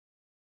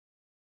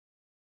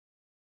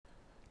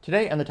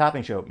Today on the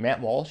Topping Show,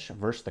 Matt Walsh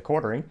versus the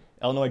quartering,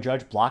 Illinois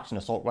judge blocks an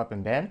assault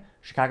weapon ban,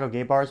 Chicago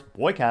gay bars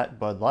boycott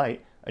Bud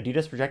Light,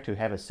 Adidas project to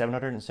have a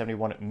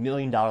 $771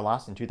 million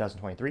loss in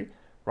 2023,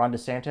 Ron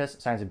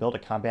DeSantis signs a bill to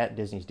combat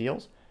Disney's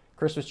deals,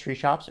 Christmas tree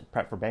shops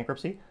prep for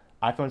bankruptcy,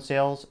 iPhone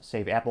sales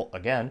save Apple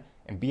again,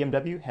 and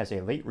BMW has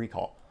a late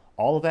recall.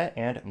 All of that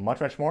and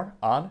much, much more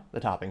on the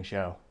Topping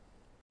Show.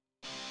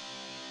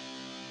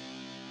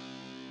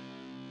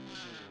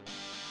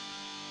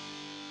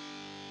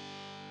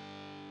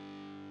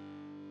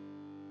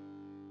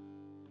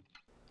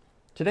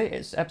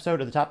 Today's episode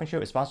of the Topping Show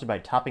is sponsored by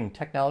Topping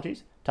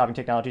Technologies. Topping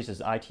Technologies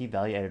is an IT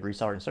value-added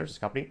reseller and services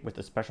company with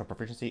a special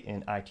proficiency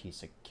in IT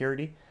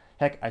security.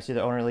 Heck, I see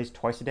the owner at least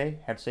twice a day.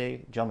 Have to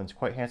say, gentleman's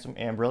quite handsome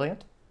and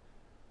brilliant.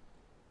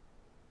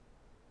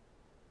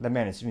 The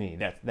man is me.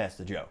 That's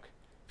the joke.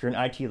 If you're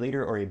an IT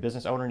leader or a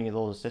business owner and need a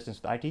little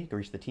assistance with IT, go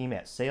reach the team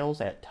at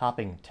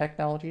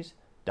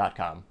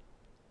sales@toppingtechnologies.com.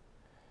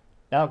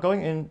 Now,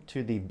 going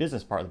into the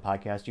business part of the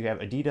podcast, you have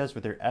Adidas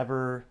with their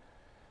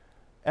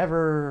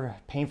ever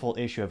painful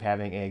issue of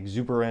having an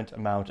exuberant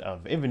amount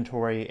of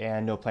inventory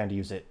and no plan to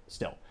use it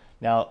still.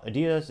 Now,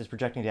 Adidas is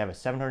projecting to have a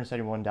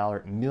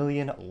 $771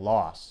 million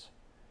loss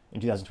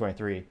in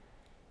 2023,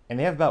 and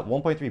they have about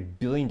 $1.3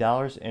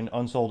 billion in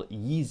unsold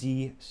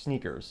Yeezy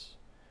sneakers,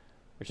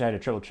 which I had to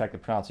triple check the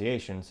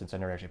pronunciation since I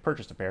never actually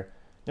purchased a pair.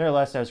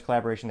 Nevertheless, that was a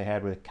collaboration they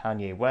had with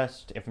Kanye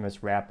West,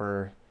 infamous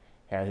rapper,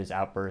 had his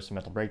outburst and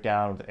mental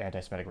breakdown with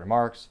anti-Semitic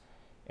remarks,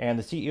 and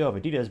the CEO of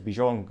Adidas,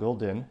 Bjorn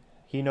Gulden,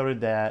 he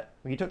noted that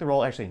he took the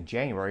role actually in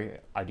January,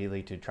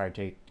 ideally to try to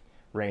take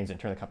reins and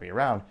turn the company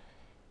around.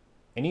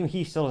 And even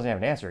he still doesn't have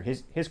an answer.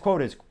 His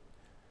quote is,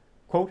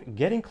 quote,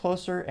 getting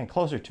closer and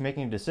closer to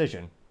making a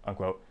decision,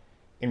 unquote,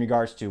 in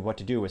regards to what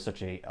to do with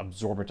such a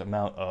absorbent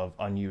amount of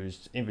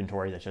unused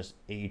inventory that's just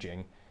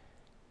aging.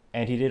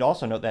 And he did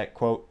also note that,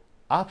 quote,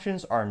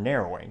 options are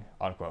narrowing,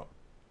 unquote.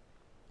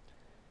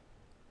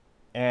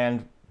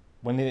 And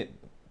when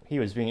he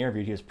was being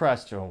interviewed, he was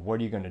pressed, what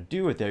are you going to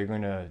do with it? You're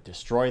going to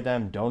destroy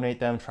them, donate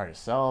them, try to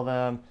sell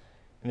them?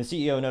 And the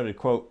CEO noted,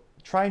 quote,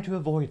 trying to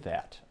avoid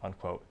that,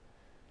 unquote.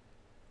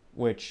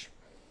 Which,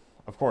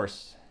 of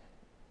course,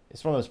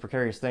 is one of those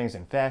precarious things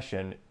in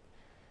fashion.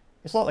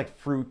 It's a lot like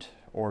fruit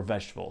or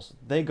vegetables.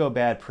 They go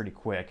bad pretty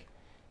quick,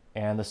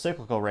 and the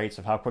cyclical rates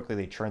of how quickly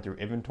they churn through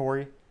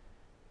inventory,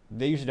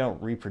 they usually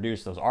don't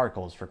reproduce those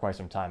articles for quite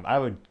some time. I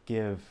would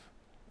give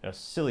a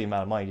silly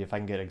amount of money if I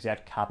can get an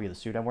exact copy of the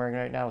suit I'm wearing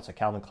right now. It's a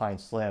Calvin Klein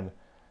Slim.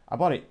 I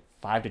bought it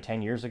 5 to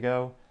 10 years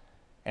ago,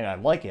 and I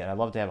like it. I'd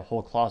love to have a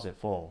whole closet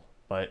full,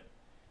 but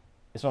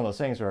it's one of those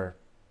things where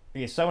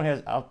if someone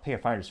has, I'll pay a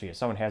finder's fee if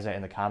someone has that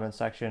in the comments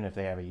section, if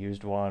they have a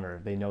used one or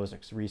if they know it's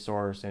a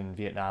resource in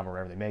Vietnam or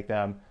wherever they make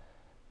them.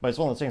 But it's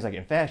one of those things like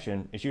in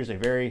fashion, it's usually a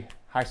very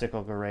high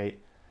cyclical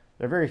rate.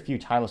 There are very few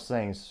timeless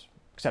things,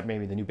 except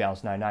maybe the New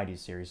Balance 990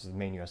 series is the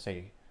main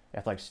USA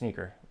athletic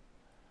sneaker.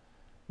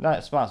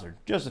 Not sponsored,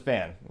 just a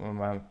fan.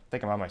 I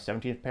think I'm on my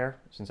 17th pair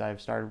since I've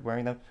started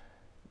wearing them.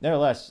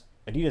 Nevertheless,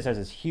 Adidas has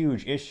this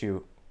huge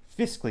issue,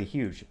 fiscally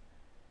huge.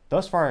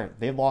 Thus far,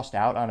 they've lost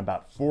out on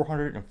about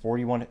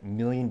 $441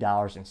 million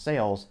in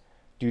sales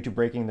due to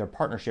breaking their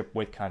partnership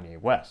with Kanye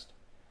West.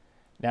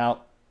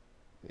 Now,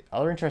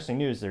 other interesting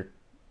news, their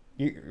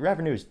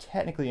revenue is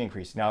technically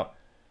increased. Now,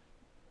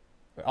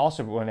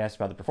 also when asked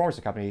about the performance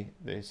of the company,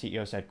 the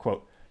CEO said,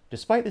 quote,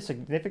 despite the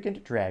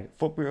significant drag,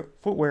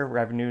 footwear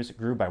revenues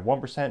grew by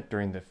 1%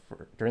 during the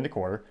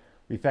quarter,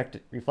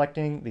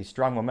 reflecting the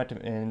strong momentum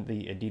in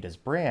the Adidas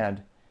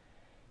brand,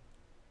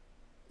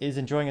 is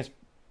enjoying its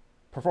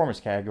performance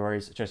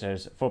categories such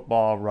as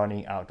football,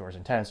 running, outdoors,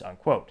 and tennis,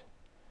 unquote.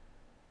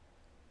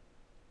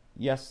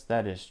 Yes,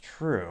 that is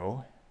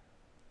true,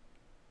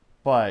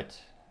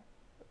 but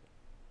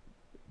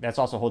that's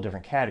also a whole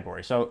different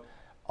category. So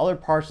other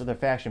parts of the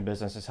fashion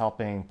business is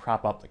helping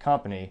prop up the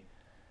company.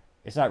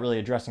 It's not really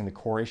addressing the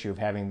core issue of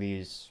having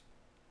these.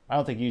 I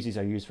don't think Yeezys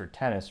are used for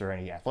tennis or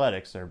any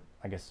athletics.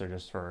 I guess they're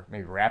just for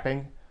maybe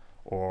rapping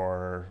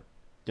or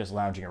just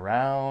lounging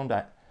around.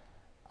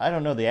 I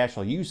don't know the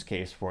actual use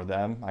case for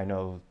them. I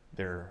know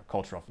they're a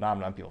cultural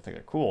phenomenon. People think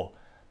they're cool.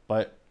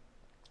 But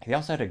they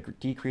also had a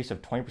decrease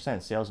of 20% in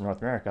sales in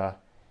North America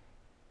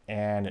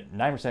and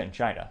 9% in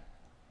China.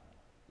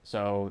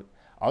 So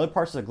other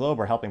parts of the globe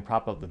are helping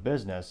prop up the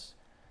business,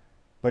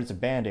 but it's a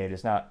Band-Aid.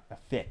 It's not a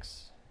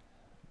fix.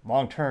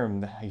 Long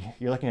term,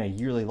 you're looking at a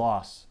yearly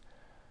loss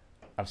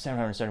of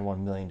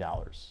 $771 million.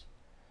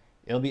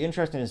 It'll be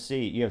interesting to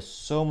see. You have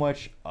so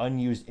much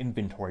unused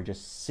inventory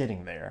just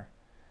sitting there.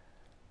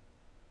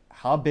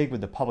 How big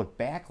would the public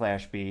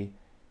backlash be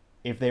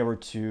if they were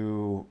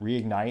to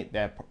reignite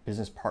that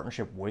business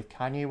partnership with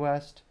Kanye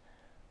West?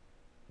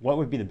 What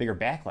would be the bigger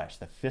backlash,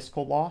 the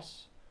fiscal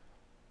loss?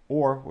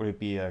 Or would it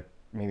be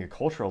maybe a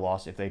cultural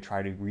loss if they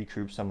try to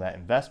recoup some of that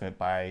investment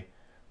by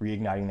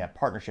reigniting that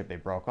partnership they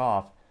broke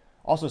off?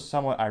 Also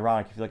somewhat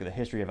ironic if you look at the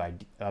history of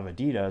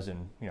Adidas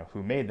and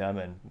who made them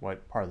and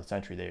what part of the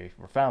century they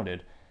were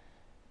founded.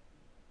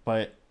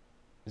 But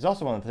it's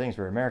also one of the things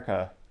where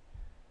America,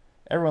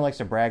 everyone likes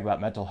to brag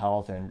about mental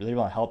health and really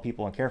want to help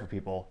people and care for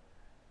people.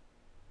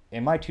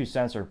 And my 2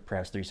 cents, or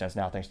perhaps 3 cents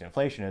now, thanks to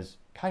inflation, is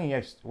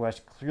Kanye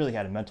West clearly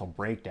had a mental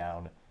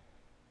breakdown.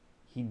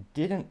 He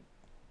didn't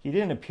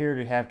appear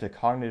to have the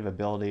cognitive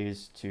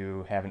abilities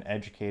to have an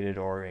educated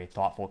or a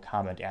thoughtful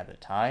comment at the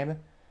time.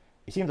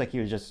 It seems like he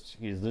was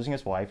losing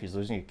his wife, he's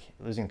losing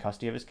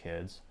custody of his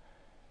kids,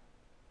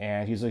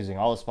 and he's losing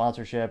all his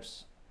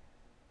sponsorships.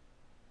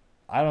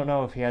 I don't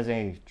know if he has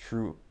any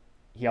true.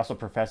 He also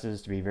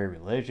professes to be very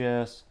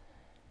religious,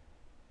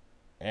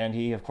 and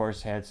he, of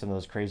course, had some of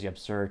those crazy,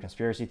 absurd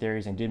conspiracy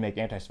theories and did make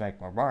anti-Semitic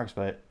remarks,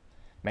 but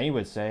many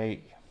would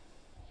say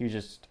he was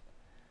just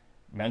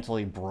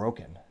mentally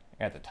broken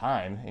at the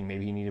time, and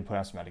maybe he needed to put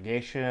on some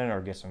medication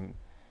or get some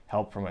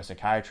help from a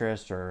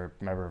psychiatrist or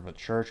a member of a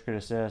church could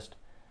assist.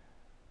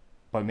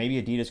 But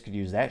maybe Adidas could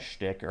use that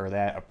shtick or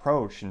that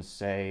approach and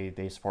say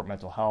they support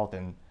mental health,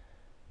 and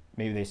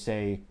maybe they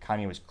say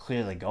Kanye was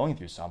clearly going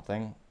through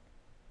something.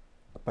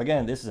 But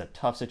again, this is a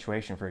tough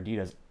situation for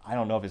Adidas. I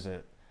don't know if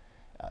it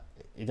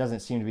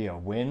doesn't seem to be a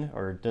win,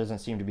 or it doesn't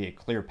seem to be a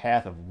clear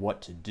path of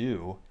what to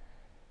do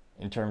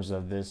in terms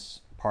of this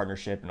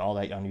partnership and all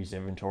that unused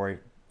inventory.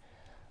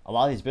 A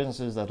lot of these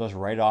businesses, they'll just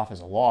write it off as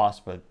a loss,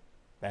 but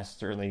that's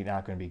certainly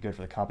not going to be good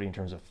for the company in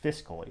terms of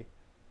fiscally.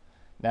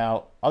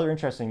 Now, other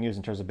interesting news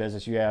in terms of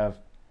business, you have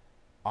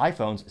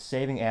iPhones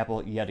saving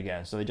Apple yet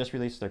again. So they just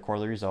released their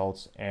quarterly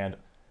results, and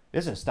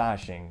this is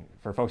astonishing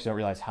for folks who don't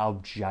realize how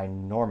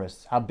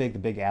ginormous, how big the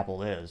Big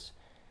Apple is.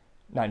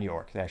 Not New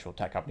York, the actual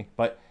tech company,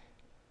 but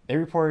they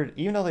reported,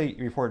 even though they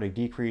reported a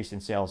decrease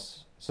in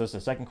sales, so it's the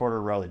second quarter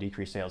in a row they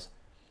decreased sales,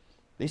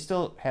 they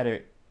still had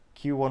a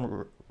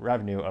Q1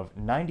 revenue of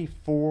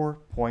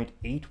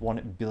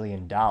 $94.81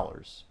 billion.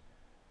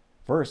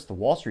 First, the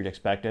Wall Street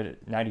expected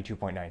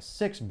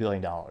 $92.96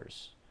 billion. So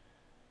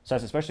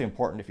that's especially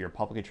important if you're a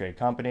publicly traded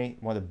company.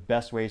 One of the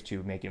best ways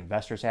to make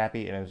investors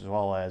happy, and as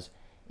well as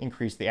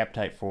increase the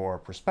appetite for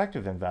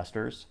prospective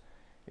investors,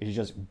 is to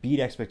just beat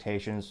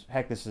expectations.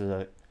 Heck, this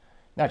is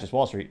not just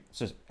Wall Street, it's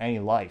just any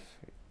life.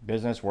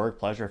 Business, work,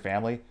 pleasure,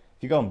 family.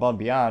 If you go above and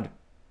beyond,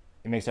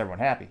 it makes everyone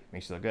happy, it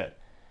makes you look good.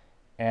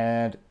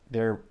 And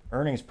their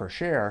earnings per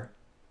share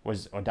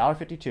was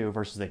 $1.52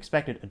 versus the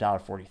expected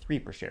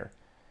 $1.43 per share.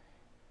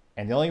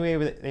 And the only way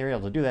they were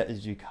able to do that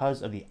is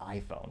because of the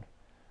iPhone.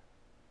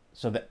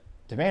 So the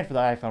demand for the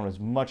iPhone was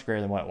much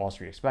greater than what Wall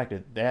Street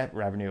expected. That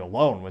revenue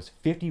alone was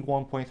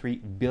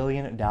 $51.3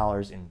 billion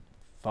in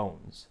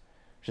phones,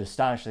 which is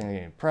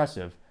astonishingly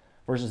impressive,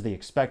 versus the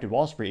expected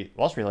Wall Street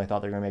only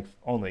thought they were going to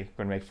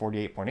make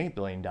 $48.8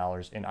 billion in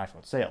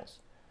iPhone sales.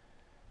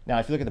 Now,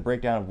 if you look at the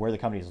breakdown of where the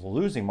company is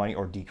losing money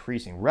or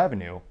decreasing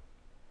revenue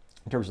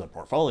in terms of the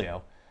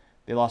portfolio,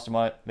 they lost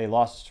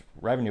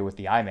revenue with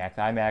the iMac.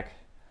 The iMac,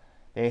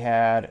 they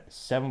had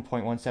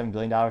 $7.17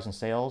 billion in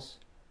sales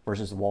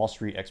versus the Wall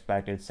Street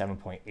expected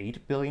 $7.8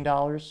 billion.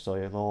 So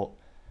they're a little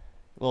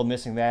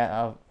missing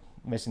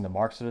missing the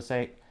mark, so to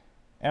say.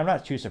 And I'm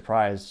not too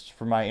surprised.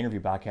 For my interview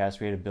podcast,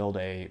 we had to build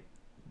a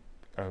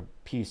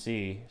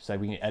PC so that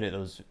we can edit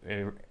those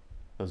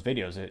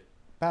videos.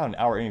 About an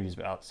hour interview is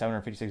about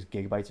 756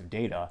 gigabytes of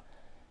data,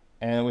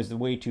 and it was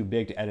way too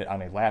big to edit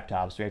on a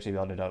laptop. So we actually we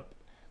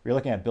were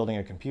looking at building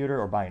a computer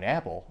or buying an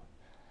Apple,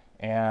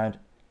 and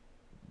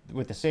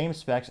with the same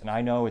specs. And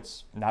I know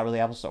it's not really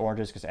apples to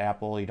oranges because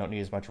Apple, you don't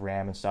need as much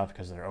RAM and stuff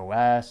because of their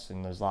OS,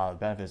 and there's a lot of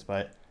benefits.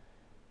 But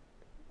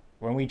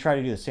when we try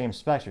to do the same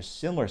specs or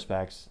similar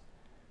specs,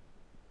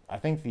 I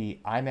think the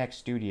iMac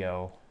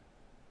Studio,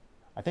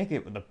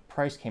 the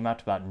price came out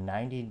to about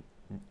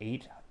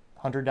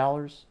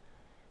 $9,800,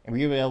 and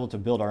we were able to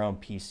build our own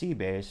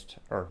PC-based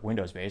or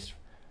Windows-based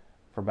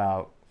for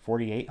about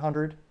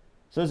 $4,800.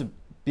 So there's a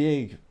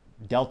big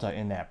delta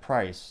in that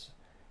price.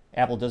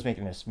 Apple does make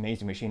an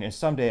amazing machine, and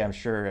someday I'm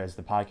sure as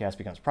the podcast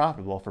becomes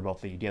profitable for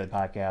both the daily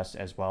podcast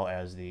as well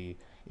as the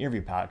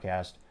interview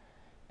podcast,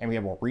 and we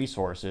have more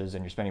resources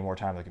and you're spending more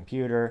time on the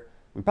computer,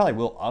 we probably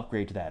will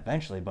upgrade to that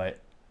eventually. But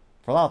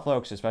for a lot of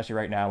folks, especially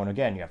right now, when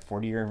again you have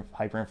 40-year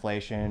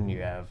hyperinflation,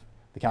 you have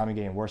the economy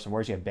getting worse and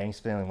worse, you have banks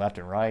failing left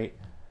and right,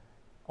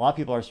 a lot of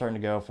people are starting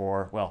to go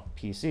for,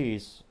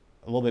 PCs,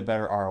 a little bit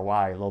better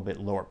ROI, a little bit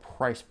lower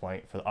price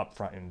point for the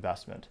upfront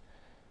investment.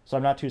 So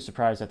I'm not too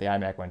surprised that the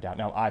iMac went down.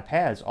 Now,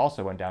 iPads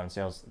also went down in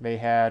sales. They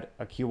had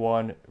a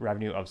Q1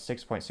 revenue of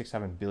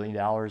 $6.67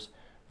 billion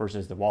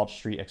versus the Wall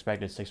Street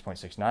expected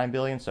 $6.69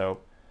 billion, so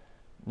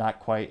not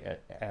quite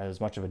as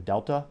much of a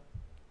delta.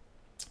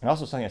 And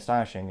also something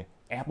astonishing,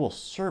 Apple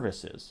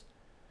services.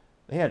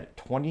 They had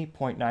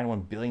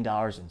 $20.91 billion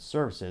in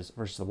services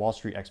versus the Wall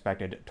Street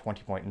expected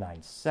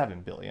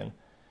 $20.97 billion.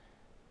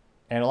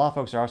 And a lot of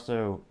folks are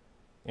also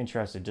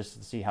interested just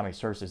to see how many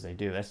services they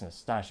do. That's an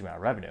astonishing amount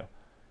of revenue.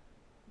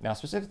 Now,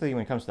 specifically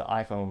when it comes to the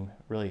iPhone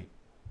really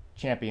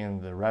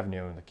championing the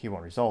revenue and the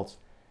Q1 results,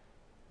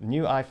 the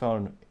new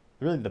iPhone,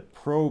 really the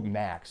Pro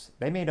Max,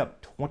 they made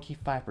up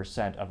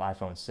 25% of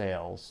iPhone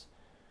sales.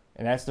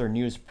 And that's their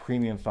newest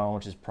premium phone,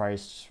 which is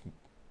priced,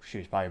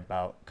 probably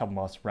about a couple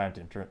months rent.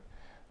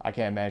 I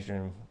can't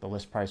imagine the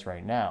list price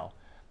right now.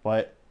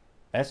 But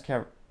that's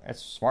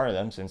smart of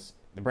them, since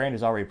the brand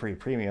is already pretty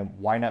premium.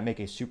 Why not make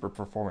a super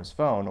performance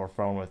phone or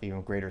phone with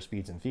even greater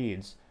speeds and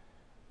feeds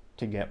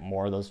to get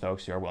more of those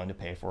folks who are willing to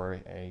pay for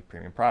a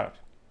premium product?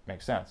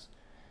 Makes sense.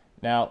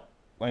 Now,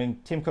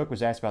 when Tim Cook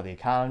was asked about the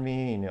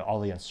economy and all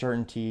the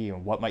uncertainty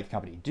and what might the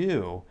company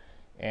do,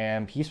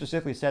 and he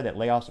specifically said that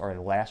layoffs are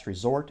a last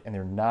resort and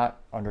they're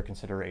not under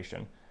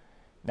consideration.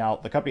 Now,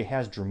 the company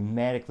has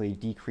dramatically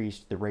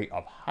decreased the rate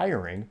of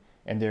hiring,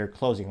 and they're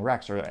closing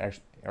recs,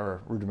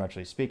 or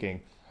rudimentarily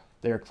speaking,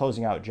 they're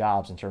closing out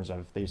jobs in terms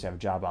of they just have a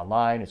job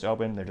online, it's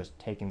open, they're just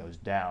taking those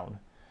down.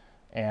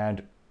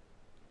 And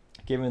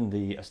given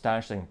the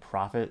astonishing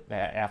profit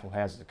that Apple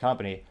has as a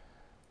company,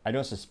 I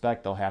don't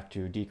suspect they'll have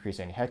to decrease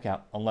any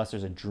headcount unless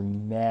there's a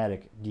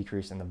dramatic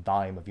decrease in the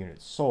volume of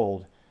units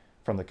sold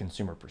from the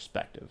consumer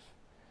perspective.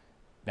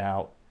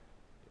 Now,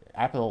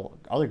 Apple,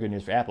 other good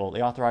news for Apple,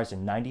 they authorized a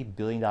 $90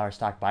 billion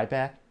stock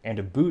buyback, and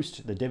to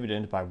boost the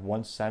dividend by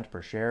 1 cent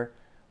per share,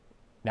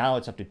 now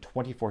it's up to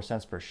 24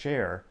 cents per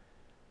share,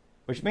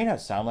 which may not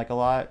sound like a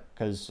lot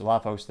because a lot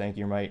of folks think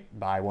you might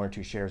buy 1 or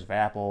 2 shares of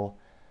Apple,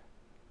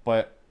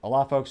 but a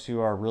lot of folks who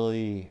are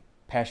really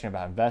passionate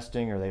about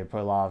investing or they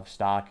put a lot of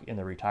stock in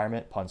their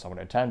retirement, pun someone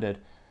intended,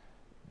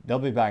 they'll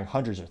be buying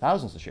hundreds or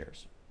thousands of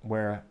shares,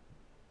 where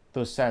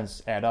those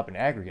cents add up in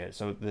aggregate.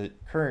 So the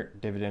current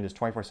dividend is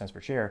 24 cents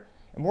per share.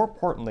 And more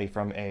importantly,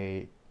 from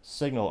a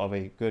signal of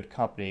a good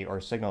company or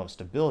a signal of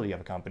stability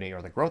of a company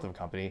or the growth of a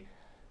company,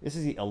 this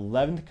is the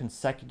 11th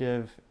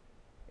consecutive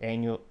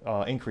annual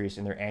increase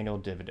in their annual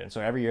dividend.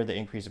 So every year they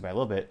increase it by a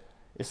little bit.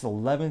 It's the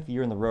 11th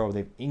year in the row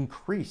they've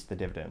increased the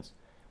dividends.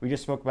 We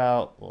just spoke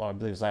about, I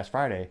believe it was last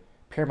Friday,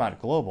 Paramount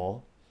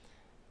Global,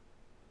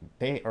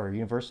 or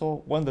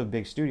Universal, one of the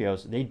big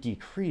studios, they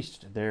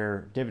decreased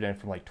their dividend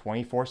from like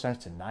 24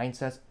 cents to 9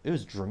 cents. It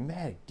was a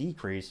dramatic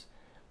decrease,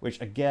 which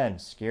again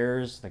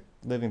scares the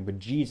living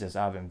bejesus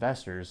out of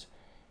investors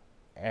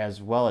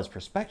as well as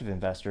prospective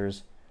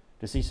investors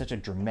to see such a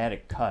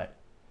dramatic cut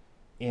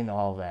in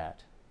all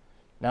that.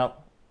 Now,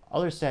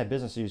 other sad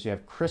business news, you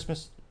have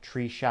Christmas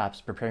Tree Shops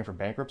preparing for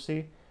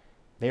bankruptcy.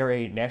 They are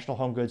a national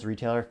home goods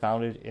retailer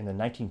founded in the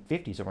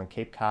 1950s over in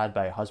Cape Cod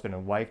by a husband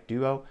and wife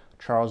duo,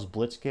 Charles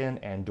Blitzkin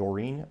and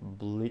Doreen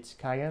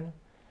Blitzkayan.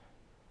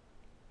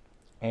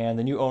 And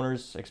the new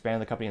owners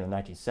expanded the company in the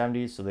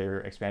 1970s, so they're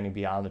expanding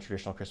beyond the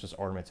traditional Christmas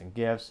ornaments and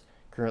gifts,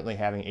 currently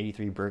having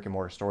 83 brick and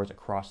mortar stores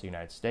across the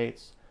United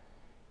States.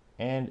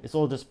 And it's a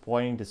little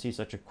disappointing to see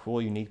such a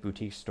cool, unique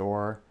boutique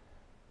store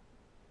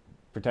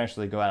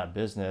potentially go out of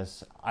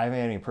business. I haven't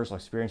had any personal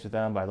experience with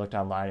them, but I looked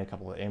online at a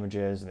couple of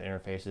images and the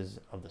interfaces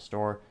of the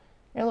store,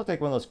 and it looked like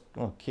one of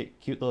those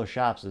cute little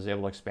shops is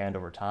able to expand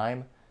over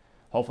time.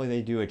 Hopefully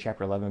they do a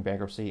Chapter 11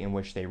 bankruptcy in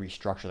which they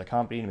restructure the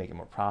company to make it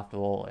more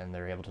profitable and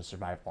they're able to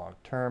survive long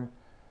term.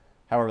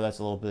 However, that's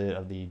a little bit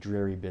of the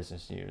dreary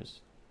business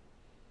news.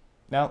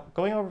 Now,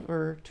 going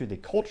over to the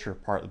culture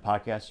part of the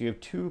podcast, you have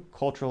 2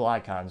 cultural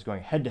icons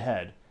going head to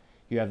head.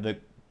 You have the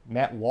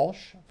Matt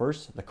Walsh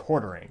versus the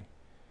Quartering.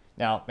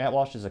 Now, Matt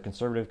Walsh is a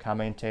conservative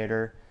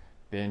commentator,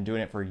 been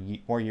doing it for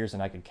more years than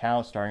I could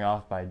count, starting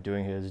off by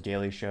doing his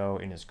daily show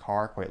in his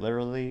car, quite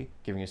literally,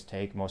 giving his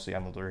take mostly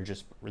on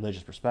the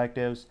religious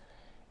perspectives.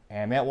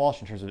 And Matt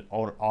Walsh, in terms of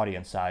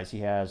audience size, he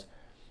has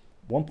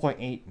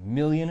 1.8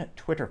 million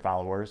Twitter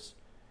followers,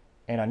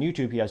 and on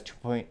YouTube he has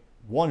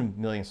 2.1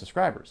 million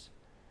subscribers.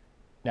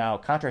 Now,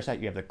 contrast that,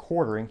 you have the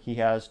Quartering. He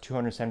has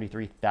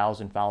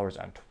 273,000 followers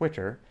on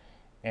Twitter,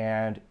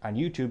 and on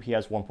YouTube he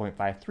has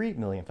 1.53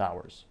 million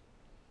followers.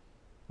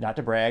 Not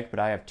to brag, but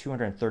I have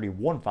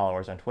 231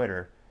 followers on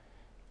Twitter.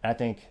 And I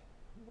think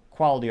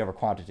quality over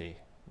quantity,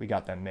 we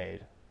got them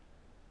made.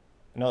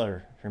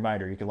 Another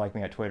reminder, you can like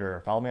me at Twitter or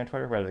follow me on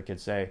Twitter, whether the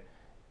kids say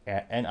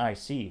at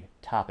NIC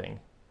Topping.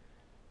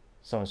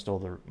 Someone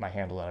stole my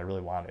handle that I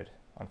really wanted,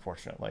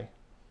 unfortunately.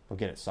 We'll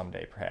get it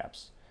someday,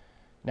 perhaps.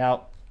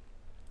 Now,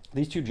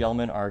 these 2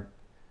 gentlemen are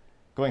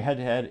going head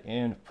to head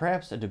in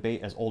perhaps a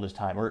debate as old as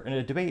time, or in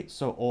a debate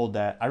so old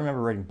that I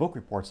remember writing book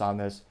reports on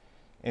this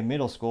in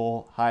middle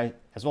school,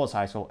 as well as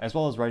high school, as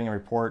well as writing a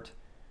report,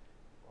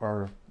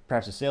 or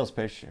perhaps a sales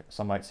pitch,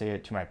 some might say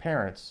it, to my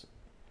parents.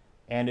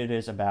 And it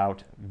is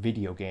about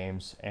video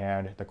games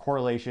and the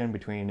correlation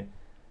between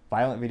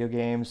violent video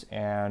games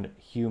and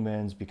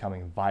humans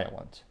becoming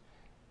violent.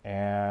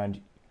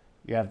 And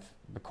you have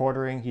the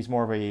Quartering, he's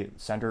more of a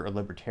center or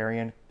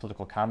libertarian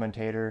political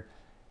commentator.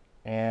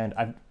 And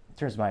in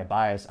terms of my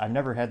bias, I've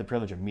never had the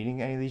privilege of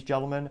meeting any of these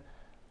gentlemen.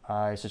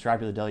 I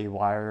subscribe to the Daily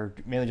Wire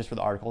mainly just for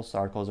the articles. The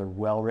articles are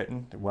well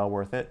written, they're well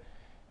worth it.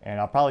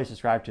 And I'll probably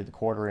subscribe to the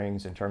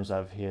Quarterings in terms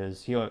of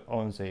he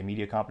owns a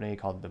media company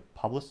called The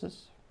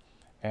Publicist.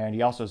 And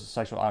he also is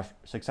a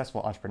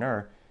successful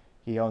entrepreneur.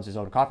 He owns his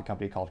own coffee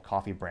company called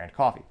Coffee Brand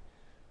Coffee.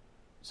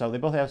 So they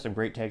both have some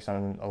great takes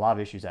on a lot of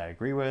issues that I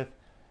agree with.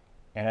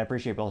 And I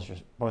appreciate both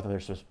of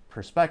their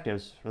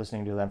perspectives, for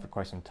listening to them for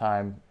quite some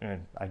time.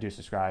 And I do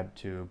subscribe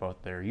to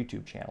both their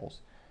YouTube channels.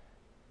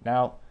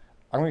 Now,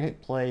 I'm going to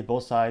play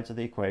both sides of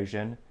the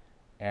equation,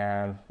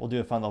 and we'll do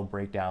a fun little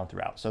breakdown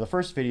throughout. So the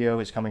first video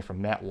is coming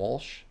from Matt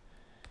Walsh,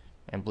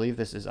 and I believe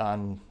this is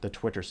on the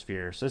Twitter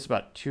sphere. So this is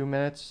about 2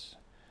 minutes.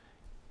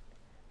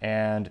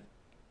 And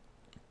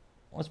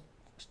let's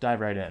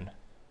dive right in.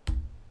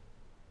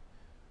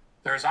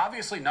 There is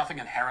obviously nothing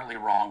inherently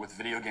wrong with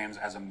video games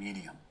as a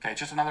medium. Okay,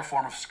 it's just another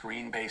form of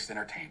screen-based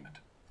entertainment.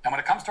 And when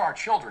it comes to our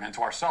children, and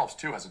to ourselves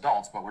too as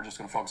adults, but we're just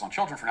going to focus on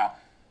children for now,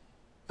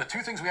 the two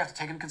things we have to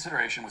take into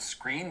consideration with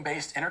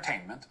screen-based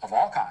entertainment of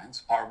all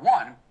kinds are,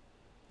 one,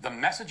 the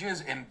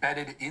messages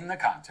embedded in the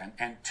content,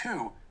 and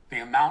two, the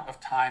amount of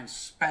time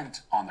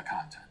spent on the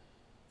content.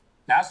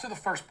 Now, as to the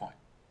first point,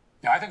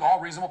 I think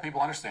all reasonable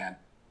people understand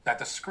that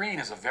the screen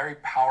is a very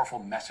powerful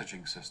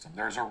messaging system.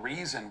 There's a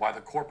reason why the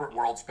corporate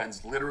world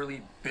spends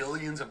literally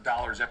billions of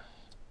dollars.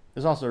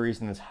 There's also a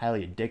reason it's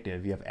highly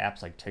addictive. You have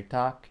apps like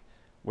TikTok,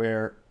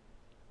 where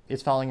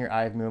it's following your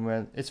eye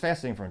movement. It's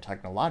fascinating from a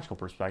technological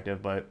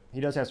perspective, but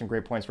he does have some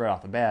great points right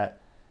off the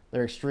bat.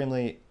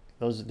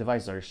 Those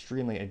devices are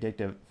extremely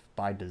addictive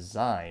by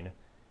design.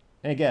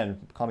 And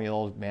again, call me an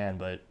old man,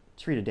 but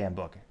just read a damn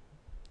book.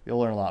 You'll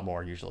learn a lot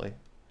more usually,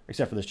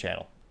 except for this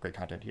channel. Great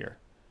content here.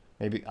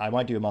 Maybe I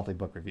might do a monthly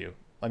book review.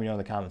 Let me know in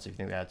the comments if you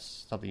think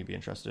that's something you'd be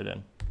interested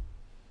in.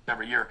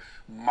 Every year,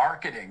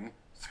 marketing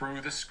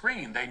through the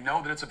screen. They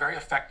know that it's a very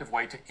effective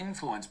way to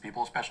influence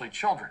people, especially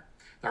children.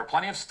 There are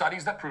plenty of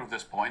studies that prove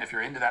this point if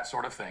you're into that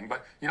sort of thing,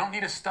 but you don't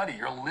need a study.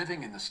 You're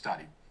living in the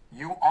study.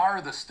 You are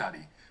the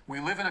study. We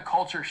live in a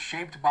culture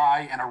shaped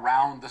by and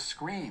around the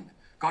screen.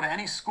 Go to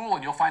any school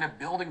and you'll find a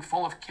building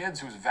full of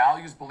kids whose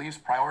values, beliefs,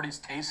 priorities,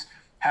 tastes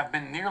have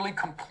been nearly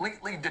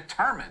completely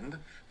determined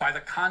by the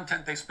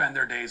content they spend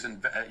their days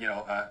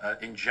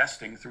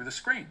ingesting through the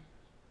screen.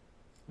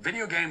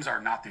 Video games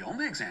are not the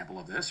only example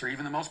of this, or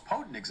even the most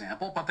potent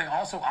example, but they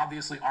also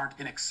obviously aren't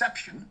an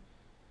exception.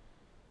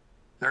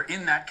 They're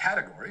in that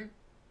category.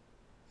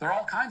 There are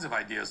all kinds of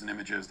ideas and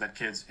images that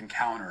kids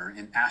encounter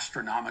in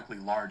astronomically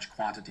large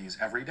quantities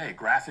every day.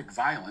 Graphic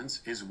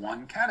violence is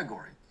one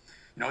category.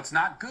 It's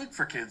not good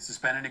for kids to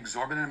spend an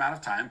exorbitant amount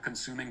of time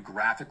consuming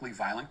graphically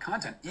violent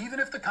content, even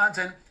if the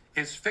content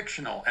is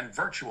fictional and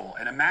virtual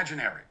and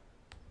imaginary.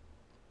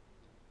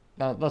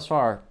 Now, thus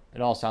far,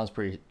 it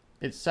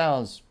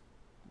sounds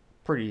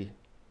pretty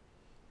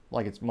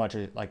like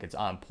it's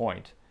on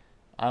point.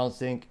 I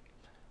think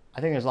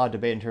there's a lot of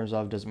debate in terms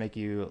of, does it make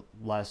you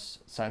less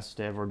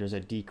sensitive or does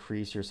it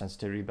decrease your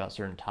sensitivity about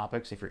certain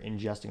topics if you're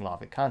ingesting a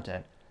lot of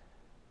content?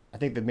 I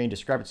think the main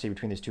discrepancy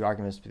between these two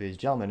arguments for these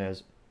gentlemen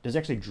is, does it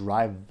actually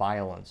drive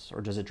violence, or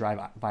does it drive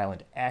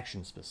violent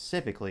action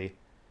specifically?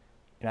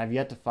 And I've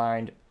yet to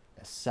find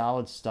a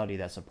solid study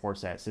that supports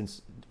that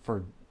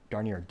for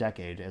darn near a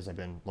decade as I've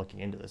been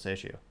looking into this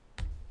issue.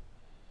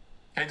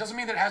 It doesn't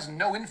mean that it has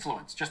no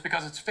influence just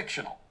because it's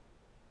fictional.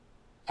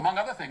 Among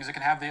other things, it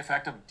can have the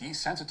effect of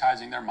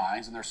desensitizing their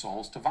minds and their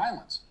souls to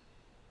violence.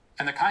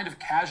 And the kind of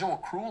casual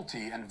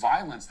cruelty and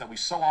violence that we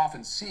so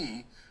often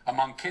see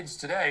among kids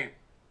today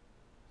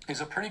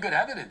is a pretty good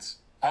evidence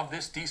of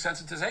this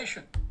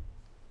desensitization.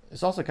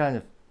 This also kind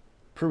of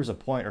proves a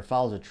point or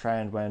follows a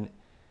trend when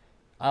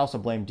I also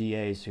blame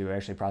DAs who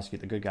actually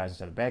prosecute the good guys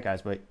instead of bad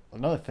guys. But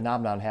another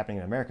phenomenon happening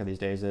in America these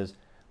days is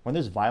when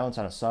there's violence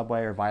on a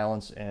subway or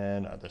violence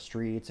in the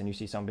streets and you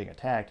see someone being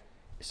attacked,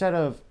 instead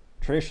of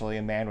traditionally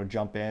a man would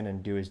jump in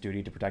and do his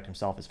duty to protect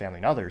himself, his family,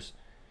 and others,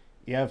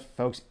 you have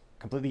folks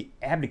completely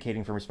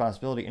abdicating from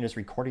responsibility and just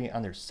recording it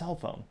on their cell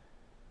phone.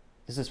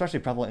 This is especially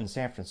prevalent in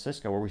San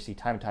Francisco, where we see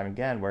time and time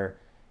again where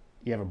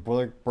you have a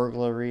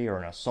burglary or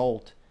an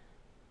assault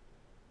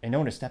and no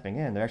one is stepping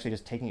in. They're actually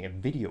just taking a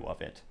video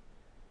of it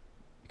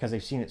because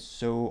they've seen it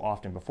so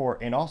often before.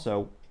 And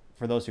also,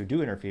 for those who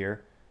do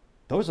interfere,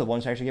 those are the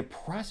ones who actually get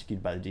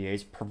prosecuted by the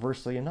DAs,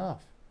 perversely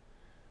enough.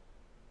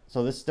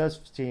 So this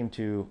does seem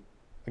to,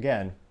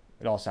 again,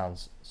 it all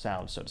sounds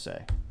sound, so to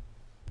say.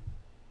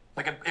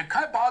 Like, it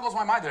kind of boggles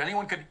my mind that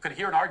anyone could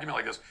hear an argument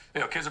like this.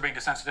 Kids are being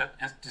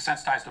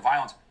desensitized to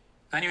violence.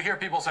 Then you hear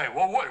people say,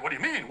 well, what do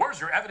you mean? Where's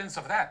your evidence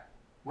of that?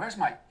 Where's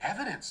my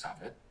evidence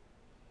of it?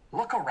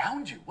 Look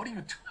around you. What are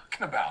you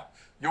talking about?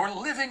 You're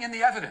living in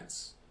the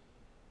evidence.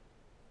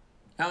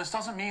 Now, this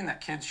doesn't mean that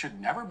kids should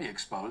never be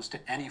exposed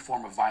to any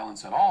form of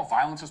violence at all.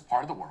 Violence is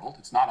part of the world.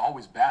 It's not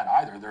always bad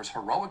either. There's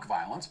heroic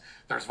violence.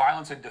 There's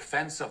violence in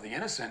defense of the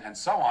innocent, and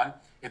so on.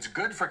 It's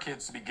good for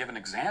kids to be given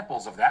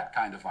examples of that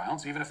kind of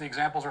violence, even if the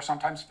examples are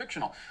sometimes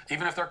fictional,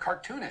 even if they're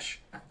cartoonish.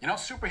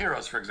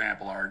 Superheroes, for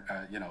example, are,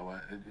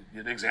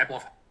 an example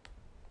of...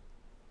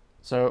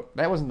 So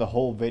that wasn't the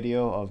whole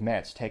video of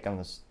Matt's take on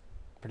this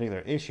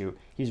particular issue.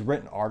 He's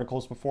written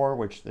articles before,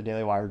 which the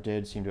Daily Wire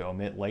did seem to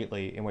omit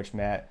lately, in which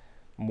Matt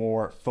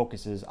more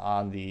focuses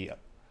on the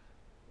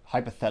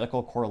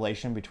hypothetical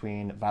correlation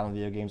between violent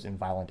video games and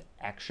violent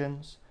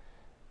actions.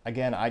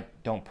 Again, I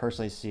don't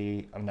personally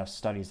see enough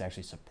studies to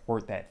actually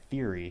support that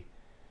theory.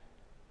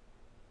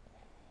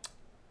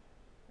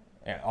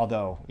 And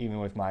although, even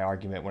with my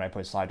argument when I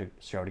put a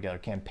slideshow together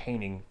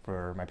campaigning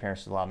for my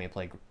parents to allow me to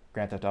play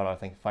Grand Theft Auto, I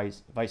think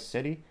Vice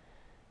City,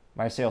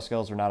 my sales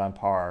skills were not on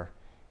par,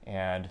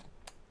 and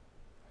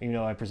even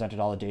though I presented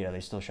all the data,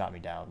 they still shot me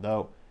down.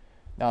 Though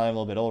now that I'm a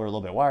little bit older, a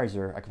little bit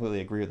wiser, I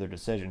completely agree with their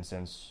decision,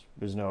 since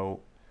there's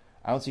no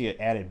I don't see an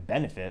added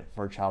benefit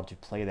for a child to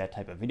play that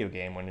type of video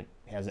game when it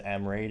has an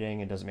M rating.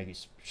 It doesn't make you,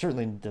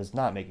 certainly does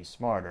not make you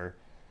smarter.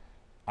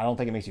 I don't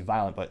think it makes you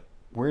violent, but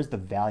where's the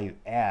value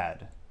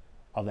add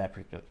of that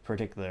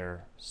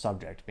particular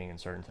subject being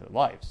inserted into their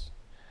lives?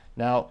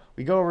 Now,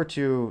 we go over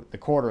to the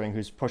Quartering,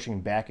 who's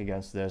pushing back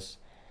against this,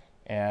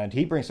 and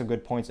he brings some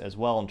good points as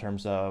well in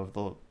terms of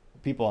the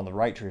people on the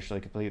right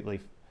traditionally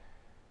completely,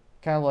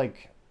 kind of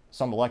like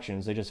some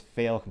elections, they just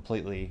fail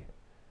completely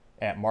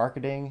at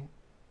marketing,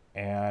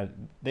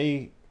 and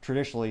they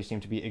traditionally seem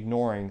to be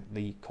ignoring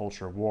the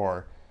culture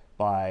war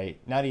by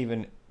not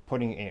even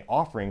putting an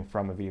offering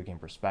from a video game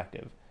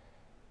perspective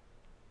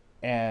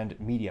and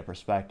media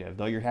perspective.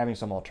 Though you're having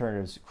some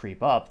alternatives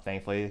creep up,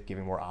 thankfully,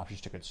 giving more options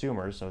to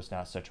consumers, so it's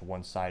not such a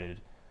one-sided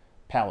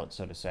palette,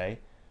 so to say.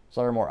 So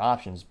there are more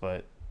options,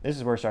 but this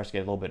is where it starts to get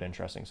a little bit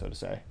interesting, so to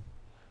say.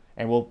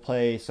 And we'll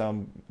play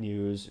some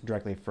news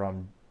directly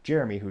from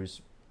Jeremy,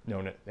 who's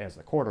known as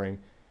the Quartering,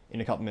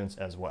 in a couple minutes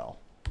as well.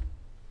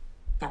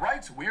 The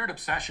right's weird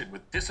obsession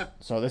with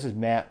So this is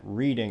Matt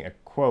reading a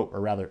quote,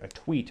 or rather a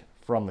tweet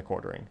from the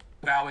Quartering.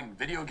 disavowing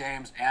video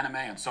games, anime,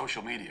 and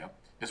social media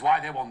is why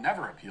they will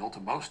never appeal to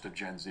most of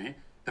Gen Z.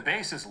 The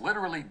base is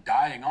literally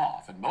dying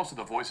off, and most of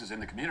the voices in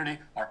the community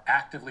are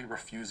actively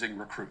refusing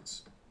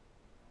recruits.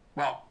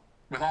 Well,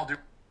 with all due...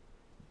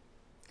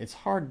 It's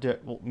hard to...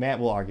 Well, Matt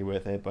will argue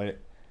with it, but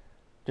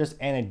just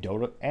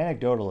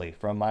anecdotally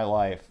from my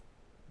life,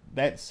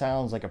 that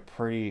sounds like a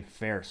pretty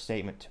fair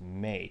statement to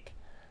make.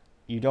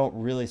 You don't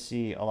really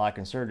see a lot of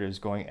conservatives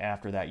going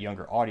after that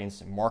younger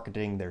audience and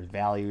marketing their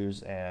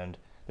values and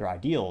their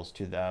ideals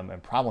to them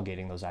and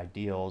promulgating those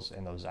ideals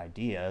and those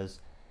ideas.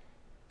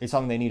 It's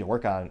something they need to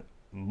work on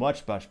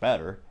much, much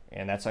better.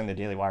 And that's something the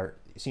Daily Wire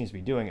seems to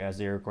be doing, as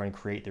they're going to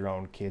create their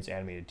own kids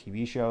animated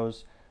TV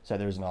shows. So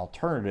there's an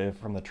alternative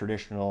from the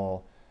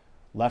traditional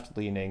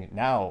left-leaning,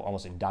 now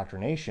almost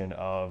indoctrination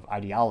of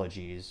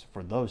ideologies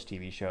for those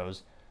TV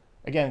shows.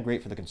 Again,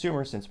 great for the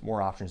consumer, since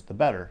more options the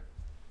better.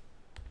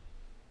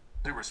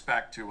 Due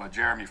respect to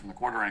Jeremy from the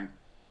Quartering,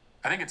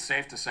 I think it's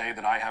safe to say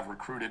that I have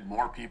recruited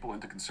more people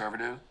into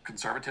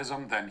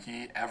conservatism than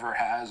he ever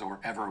has or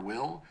ever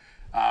will.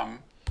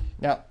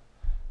 Now,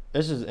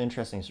 this is an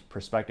interesting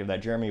perspective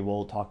that Jeremy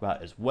will talk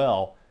about as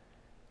well.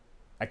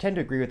 I tend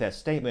to agree with that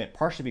statement,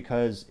 partially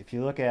because if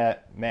you look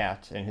at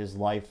Matt and his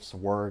life's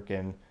work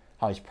and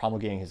how he's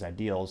promulgating his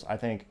ideals, I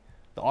think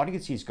the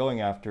audience he's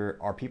going after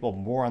are people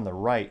more on the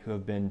right who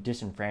have been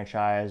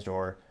disenfranchised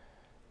or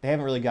they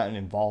haven't really gotten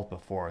involved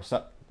before.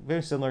 So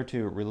very similar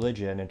to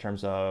religion in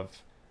terms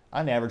of,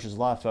 on average, there's a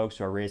lot of folks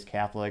who are raised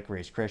Catholic,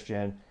 raised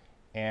Christian,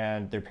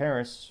 and their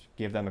parents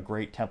give them a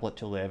great template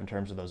to live in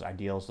terms of those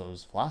ideals,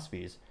 those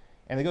philosophies.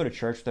 And they go to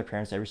church with their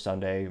parents every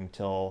Sunday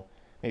until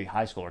maybe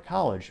high school or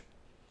college.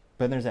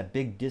 But then there's that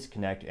big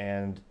disconnect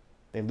and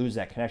they lose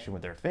that connection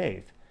with their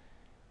faith.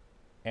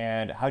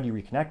 And how do you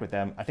reconnect with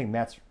them? I think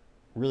Matt's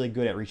really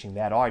good at reaching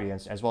that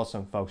audience, as well as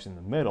some folks in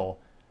the middle.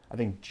 I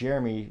think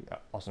Jeremy,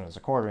 also known as the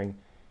Quartering,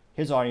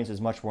 his audience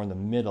is much more in the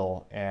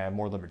middle and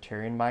more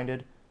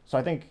libertarian-minded. So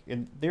I think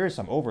there is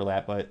some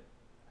overlap, but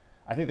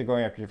I think they're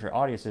going after different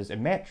audiences.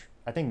 And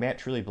I think Matt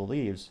truly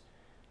believes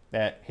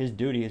that his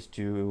duty is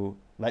to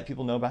let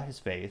people know about his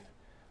faith,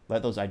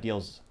 let those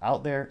ideals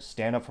out there,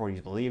 stand up for what he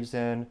believes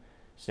in,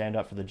 stand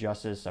up for the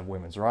justice of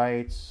women's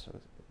rights,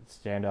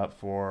 stand up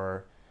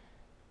for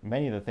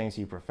many of the things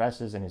he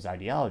professes and his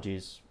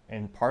ideologies.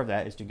 And part of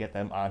that is to get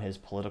them on his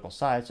political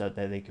side so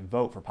that they can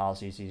vote for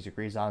policies he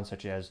agrees on,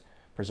 such as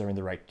preserving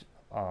the right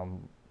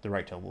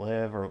to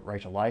live or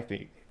right to life,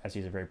 as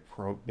he's a very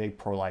big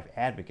pro-life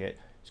advocate.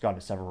 He's gone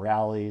to several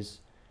rallies.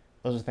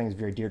 Those are things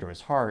very dear to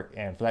his heart,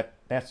 and for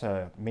that's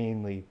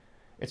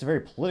it's a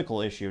very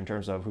political issue in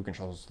terms of who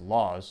controls the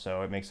laws,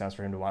 so it makes sense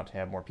for him to want to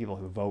have more people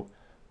who vote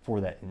for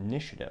that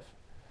initiative.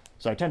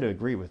 So I tend to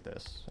agree with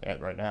this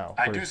right now.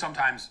 I do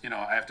sometimes,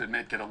 I have to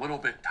admit, get a little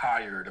bit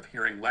tired of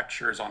hearing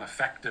lectures on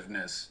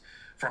effectiveness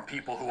from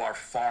people who are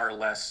far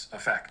less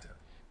effective.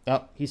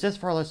 Now, he says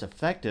far less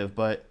effective,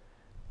 but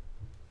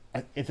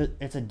it's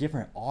a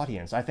different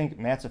audience. I think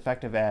Matt's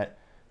effective at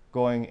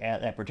going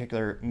at that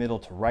particular middle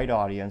to right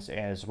audience,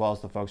 as well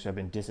as the folks who have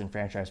been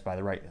disenfranchised by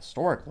the right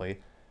historically.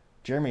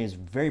 Jeremy is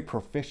very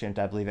proficient,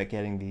 I believe, at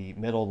getting the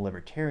middle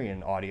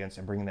libertarian audience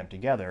and bringing them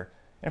together.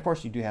 And of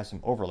course, you do have some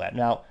overlap.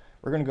 Now,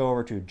 we're going to go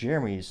over to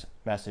Jeremy's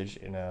message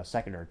in a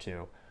second or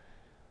two.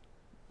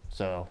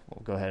 So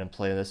we'll go ahead and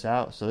play this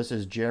out. So this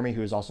is Jeremy,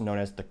 who is also known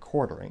as the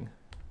Quartering.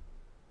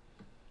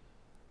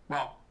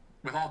 Well,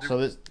 with all due... So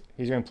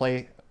he's going to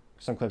play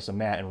some clips of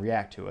Matt and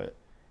react to it.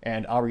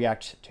 And I'll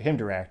react to him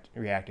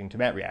reacting, to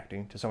Matt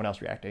reacting, to someone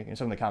else reacting, and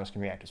some of the comments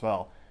can react as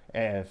well.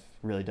 If it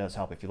really does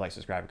help if you like,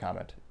 subscribe, and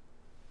comment.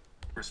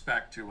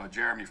 Respect to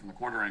Jeremy from the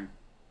Quartering,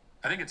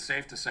 I think it's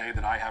safe to say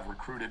that I have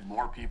recruited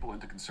more people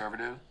into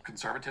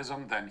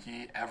conservatism than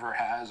he ever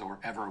has or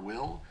ever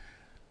will.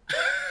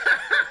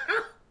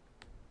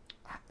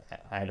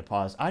 I had to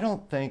pause. I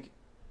don't think...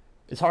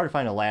 It's hard to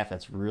find a laugh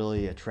that's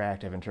really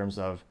attractive in terms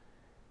of...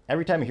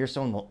 Every time I hear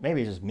someone...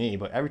 Maybe it's just me,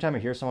 but every time I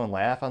hear someone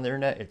laugh on the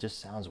internet, it just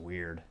sounds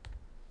weird.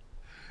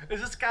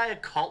 Is this guy a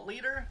cult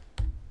leader?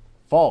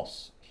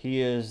 False.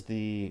 He is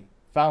the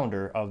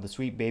founder of the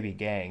Sweet Baby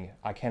Gang.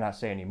 I cannot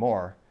say any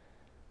more,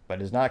 but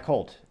it is not a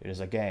cult. It is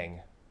a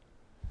gang.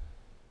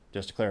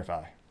 Just to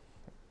clarify.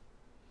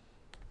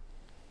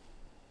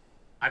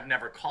 I've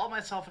never called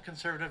myself a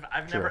conservative.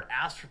 I've True. never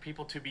asked for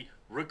people to be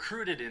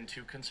recruited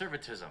into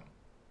conservatism.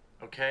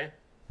 Okay?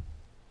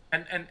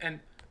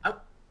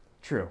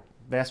 True.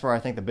 That's where I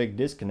think the big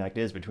disconnect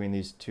is between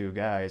these two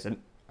guys, and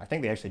I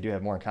think they actually do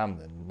have more in common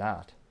than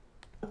not.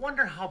 I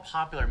wonder how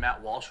popular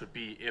Matt Walsh would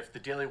be if the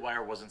Daily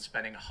Wire wasn't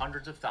spending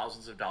hundreds of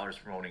thousands of dollars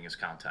promoting his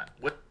content.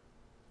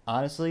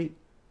 Honestly,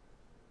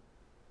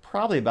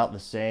 probably about the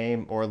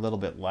same or a little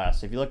bit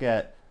less. If you look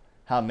at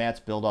how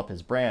Matt's built up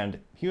his brand,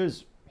 he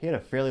had a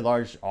fairly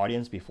large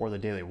audience before the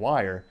Daily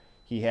Wire.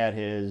 He had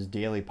his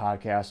daily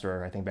podcast,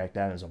 or I think back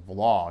then it was a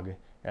vlog,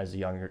 as the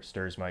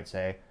youngsters might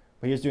say.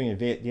 But he was doing a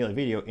daily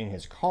video in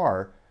his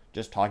car,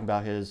 just talking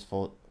about his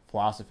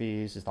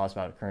philosophies, his thoughts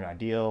about current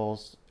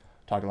ideals,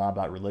 talking a lot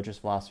about religious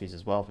philosophies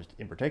as well,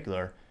 in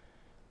particular.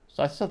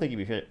 So I still think he'd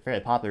be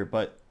fairly popular,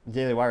 but the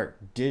Daily Wire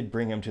did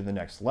bring him to the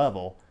next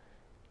level.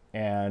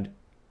 And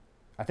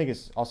I think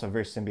it's also a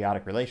very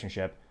symbiotic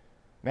relationship.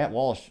 Matt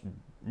Walsh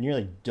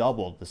nearly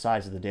doubled the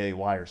size of the Daily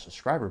Wire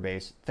subscriber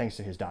base thanks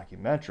to his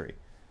documentary.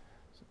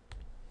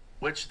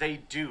 Which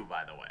they do,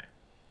 by the way.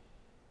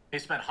 They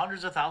spent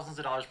hundreds of thousands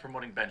of dollars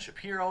promoting Ben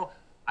Shapiro.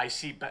 I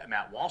see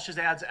Matt Walsh's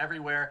ads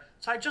everywhere.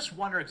 So I just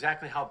wonder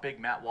exactly how big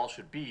Matt Walsh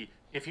would be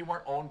if he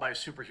weren't owned by a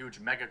super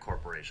huge mega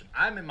corporation.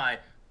 I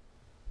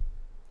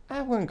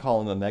wouldn't call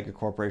them a mega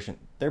corporation.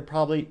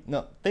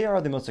 They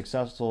are the most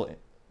successful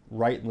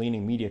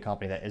right-leaning media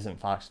company that isn't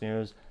Fox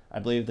News. I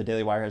believe the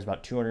Daily Wire has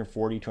about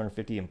 240,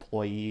 250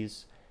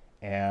 employees,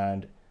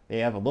 and they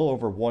have a little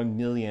over 1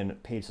 million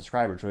paid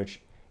subscribers,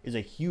 which is a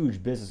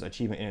huge business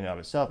achievement in and of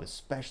itself,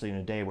 especially in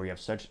a day where you have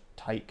such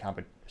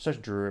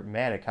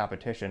dramatic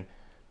competition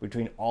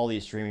between all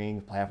these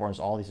streaming platforms,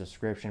 all these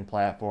subscription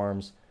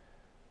platforms.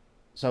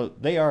 So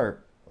they are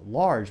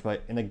large,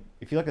 but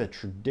if you look at the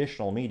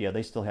traditional media,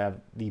 they still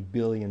have the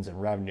billions in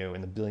revenue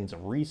and the billions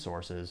of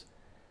resources.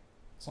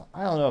 So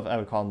I don't know if I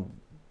would call them,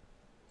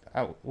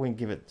 I wouldn't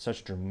give it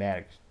such a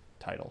dramatic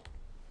title.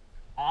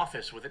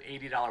 Office with an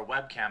 $80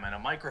 webcam and a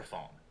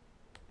microphone.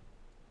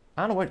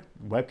 I don't know what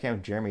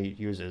webcam Jeremy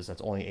uses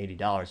that's only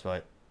 $80,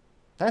 but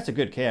that's a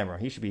good camera.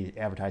 He should be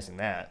advertising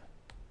that.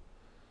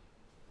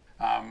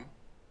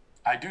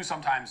 I do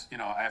sometimes,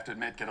 I have to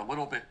admit, get a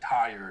little bit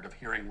tired of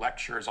hearing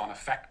lectures on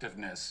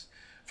effectiveness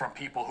from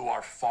people who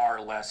are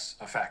far less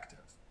effective.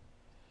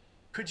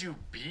 Could you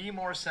be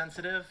more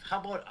sensitive? How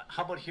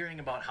about hearing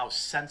about how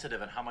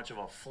sensitive and how much of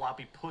a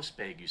floppy puss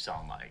bag you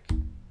sound like?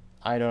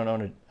 I don't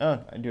own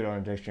I do own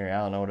a dictionary.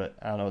 I don't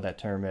know what that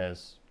term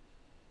is.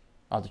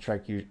 I'll have to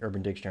check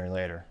Urban Dictionary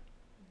later.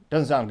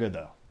 Doesn't sound good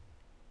though.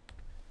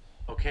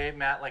 Okay,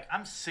 Matt,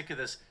 I'm sick of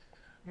this.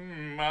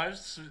 I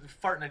just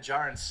fart in a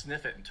jar and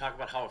sniff it and talk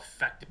about how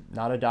effective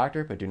Not a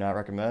doctor, but do not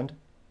recommend.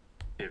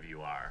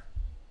 You are.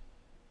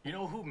 You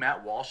know who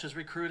Matt Walsh has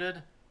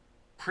recruited?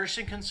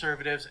 Christian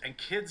conservatives and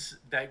kids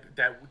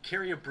that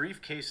carry a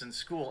briefcase in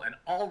school and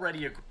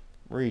already agree.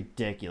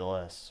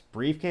 Ridiculous.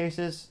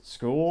 Briefcases?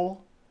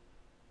 School?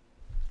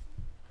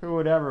 Who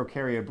would ever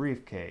carry a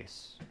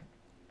briefcase?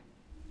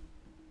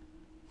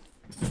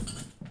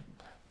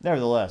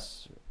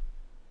 Nevertheless,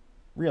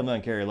 real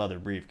men carry leather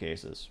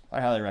briefcases. I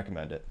highly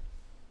recommend it.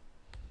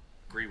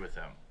 Agree with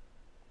him.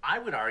 I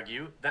would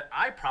argue that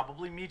I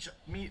probably reach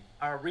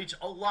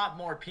a lot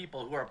more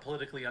people who are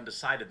politically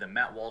undecided than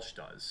Matt Walsh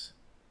does.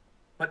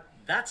 But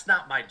that's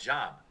not my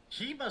job.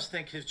 He must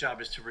think his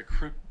job is to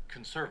recruit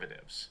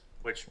conservatives,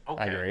 which,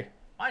 okay. I agree.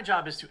 My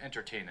job is to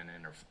entertain and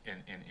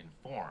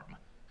inform.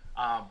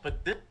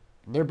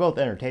 They're both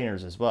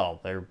entertainers as well.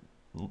 Their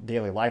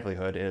daily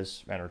livelihood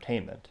is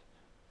entertainment.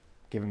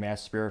 Given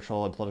Matt's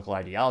spiritual and political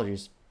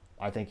ideologies,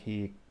 I think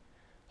he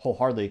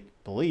wholeheartedly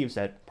believes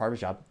that part of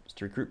his job is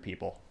to recruit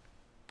people.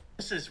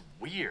 This is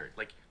weird.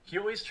 He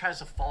always tries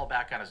to fall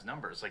back on his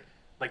numbers.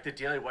 Like the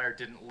Daily Wire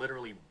didn't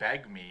literally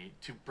beg me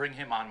to bring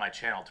him on my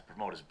channel to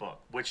promote his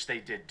book, which they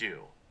did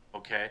do.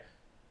 Okay?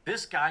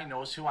 This guy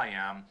knows who I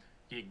am.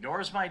 He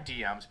ignores my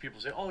DMs. People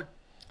say, oh.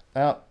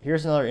 Now,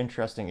 here's another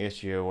interesting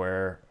issue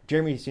where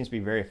Jeremy seems to be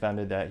very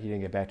offended that he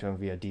didn't get back to him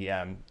via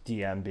DM.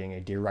 DM being a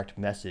direct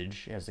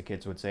message, as the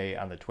kids would say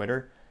on the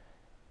Twitter.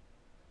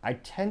 I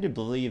tend to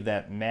believe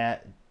that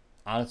Matt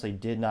honestly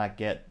did not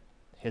get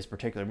his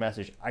particular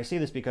message. I say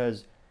this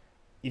because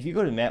if you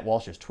go to Matt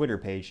Walsh's Twitter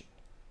page,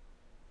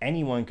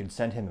 anyone could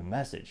send him a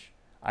message.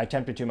 I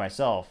attempted to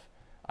myself.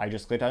 I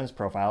just clicked on his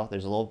profile.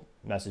 There's a little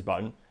message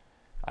button.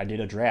 I did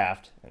a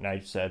draft, and I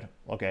said,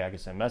 okay, I can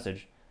send a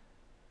message.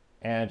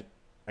 And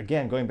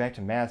again, going back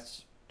to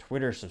Matt's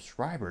Twitter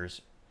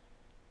subscribers,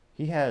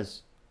 he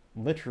has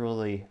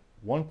literally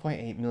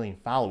 1.8 million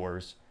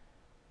followers,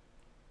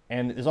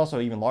 and there's also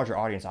an even larger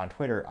audience on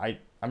Twitter.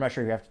 I'm not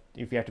sure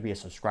if you have to be a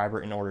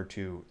subscriber in order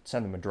to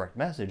send them a direct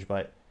message,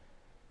 but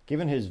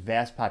given his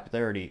vast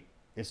popularity,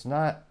 it's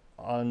not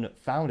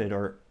unfounded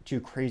or too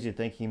crazy to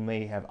think he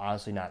may have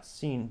honestly not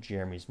seen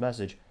Jeremy's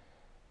message.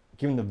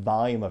 Given the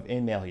volume of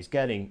in-mail he's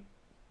getting,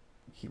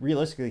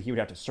 realistically, he would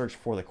have to search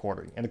for the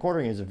quartering. And the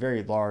quartering is a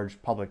very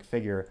large public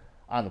figure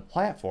on the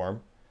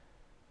platform.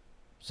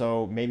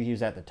 So maybe he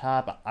was at the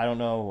top. I don't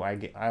know.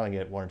 I only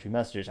get 1 or 2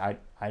 messages. I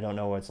don't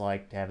know what it's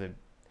like to have the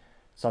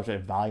such a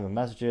volume of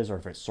messages, or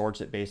if it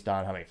sorts it based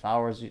on how many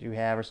followers you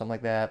have or something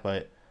like that.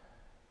 But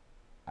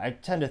I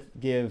tend to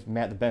give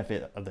Matt the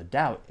benefit of the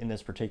doubt in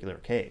this particular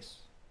case.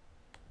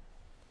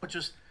 But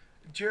just,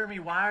 Jeremy,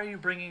 why are you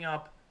bringing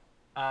up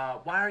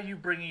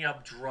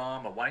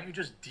drama? Why don't you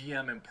just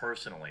DM him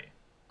personally?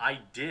 I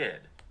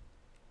did.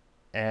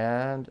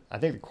 And I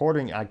think the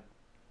quartering, I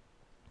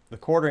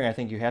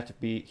think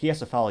he has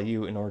to follow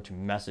you in order to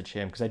message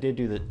him. Because I did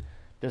do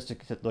just to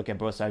look at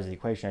both sides of the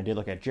equation, I did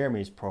look at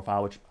Jeremy's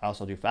profile, which I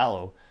also do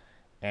follow.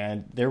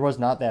 And there was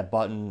not that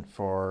button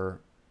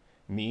for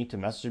me to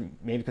message him,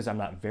 maybe because I'm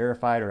not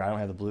verified or I don't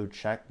have the blue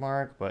check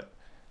mark, but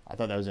I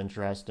thought that was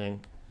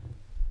interesting.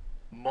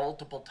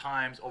 Multiple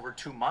times over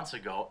 2 months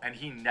ago, and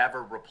he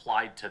never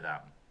replied to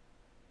them.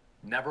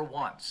 Never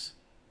once.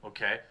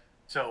 Okay?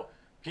 So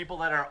people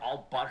that are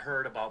all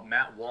butthurt about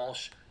Matt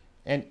Walsh.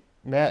 And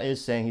Matt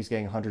is saying he's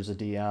getting hundreds of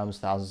DMs,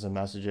 thousands of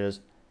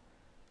messages.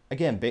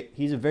 Again,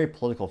 he's a very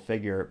political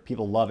figure.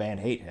 People love and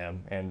hate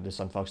him, and there's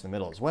some folks in the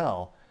middle as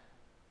well.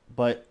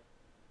 But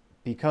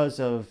because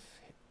of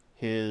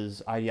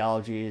his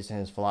ideologies and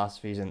his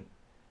philosophies and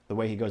the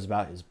way he goes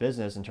about his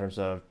business in terms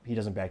of he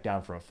doesn't back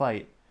down from a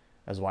fight,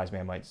 as a wise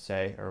man might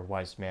say, or a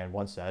wise man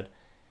once said,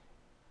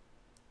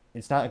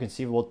 it's not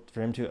inconceivable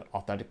for him to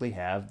authentically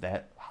have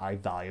that high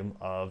volume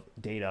of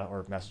data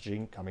or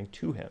messaging coming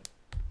to him.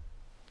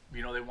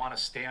 You know, they want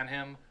to stand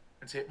him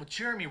and say, well,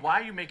 Jeremy, why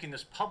are you making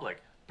this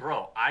public?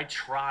 Bro, I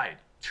tried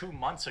 2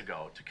 months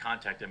ago to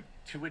contact him,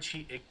 to which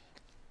he...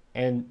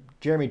 And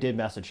Jeremy did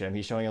message him.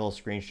 He's showing a little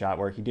screenshot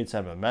where he did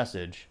send him a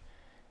message.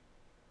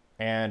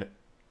 And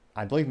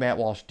I believe Matt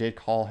Walsh did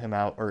call him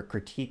out or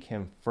critique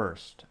him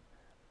first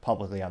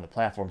publicly on the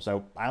platform.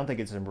 So I don't think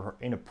it's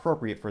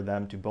inappropriate for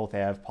them to both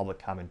have public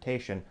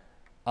commentation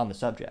on the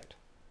subject.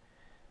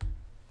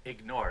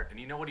 Ignored. And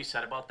you know what he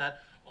said about that?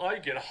 I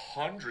get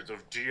hundreds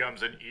of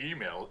DMs and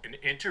email and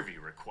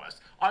interview requests.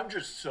 I'm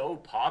just so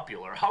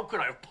popular. How could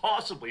I have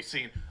possibly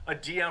seen a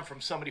DM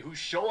from somebody whose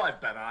show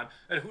I've been on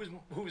and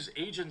whose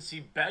agency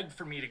begged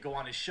for me to go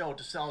on his show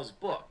to sell his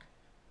book?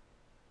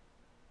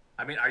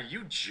 I mean, are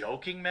you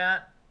joking,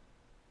 Matt?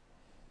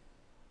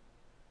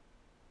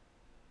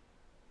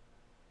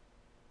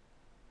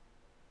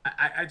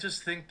 I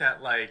just think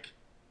that, like,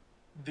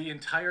 the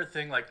entire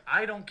thing, like,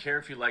 I don't care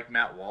if you like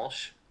Matt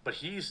Walsh, but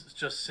he's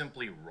just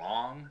simply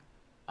wrong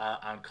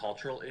on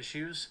cultural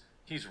issues.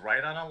 He's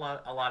right on a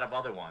lot of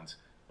other ones,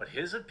 but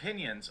his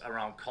opinions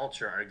around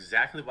culture are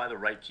exactly why the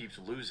right keeps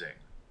losing.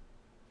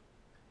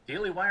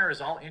 Daily Wire is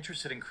all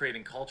interested in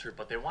creating culture,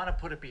 but they want to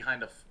put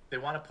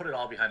it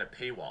all behind a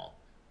paywall.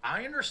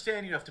 I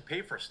understand you have to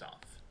pay for stuff.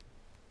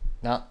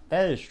 Now,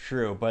 that is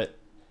true, but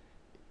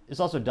it's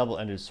also a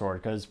double-ended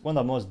sword, because one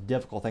of the most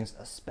difficult things,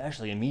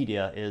 especially in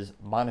media, is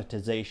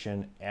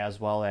monetization as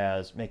well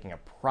as making a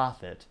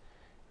profit,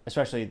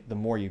 especially the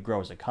more you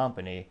grow as a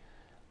company.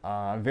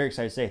 I'm very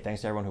excited to say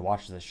thanks to everyone who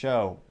watches the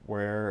show.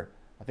 We're,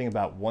 I think,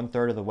 about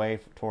 1/3 of the way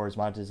towards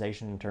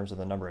monetization in terms of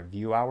the number of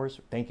view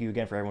hours. Thank you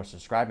again for everyone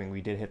subscribing.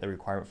 We did hit the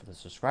requirement for the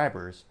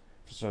subscribers,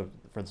 so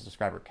for the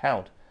subscriber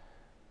count.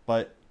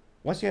 But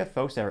once you have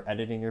folks that are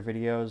editing your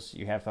videos,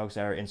 you have folks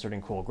that are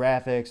inserting cool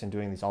graphics and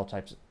doing these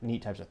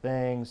neat types of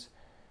things,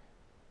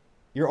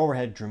 your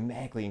overhead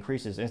dramatically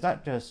increases. And it's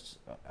not just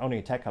owning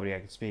a tech company. I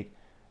can speak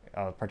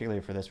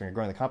particularly for this when you're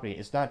growing the company.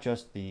 It's not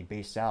just the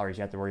base salaries.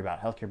 You have to worry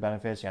about healthcare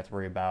benefits. You have to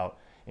worry about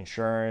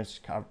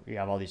insurance. You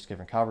have all these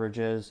different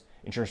coverages,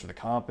 insurance for the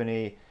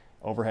company,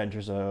 overhead in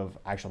terms of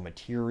actual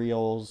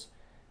materials.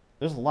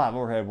 There's a lot of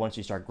overhead once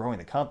you start growing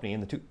the company.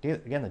 And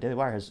the Daily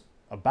Wire has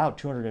about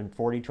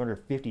 240,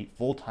 250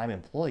 full-time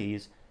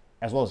employees,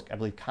 as well as, I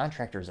believe,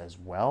 contractors as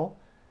well.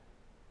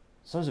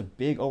 So there's a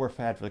big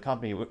overhead for the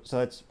company. So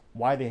that's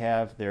why they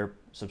have their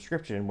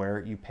subscription where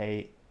you pay,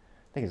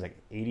 I think it's like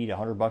 $80 to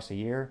 $100 a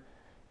year,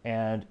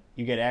 and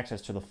you get access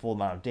to the full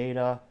amount of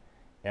data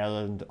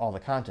and all the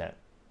content.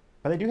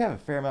 But they do have a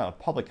fair amount of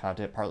public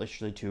content, partly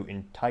to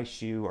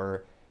entice you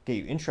or get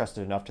you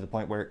interested enough to the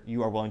point where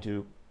you are willing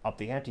to up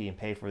the ante and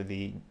pay for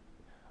the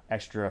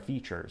extra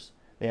features.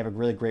 They have a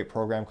really great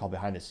program called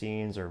Behind the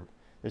Scenes, or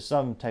there's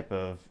some type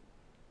of,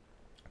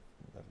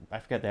 I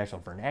forget the actual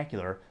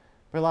vernacular,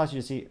 but it allows you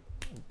to see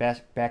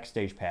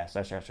backstage pass,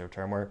 that's the actual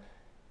term, where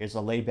it's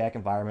a laid-back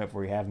environment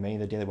where you have many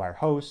of the Daily Wire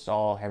hosts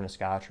all having a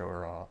scotch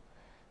or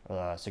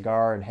a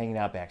cigar and hanging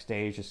out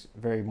backstage. Just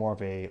very more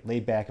of a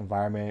laid-back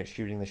environment,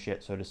 shooting the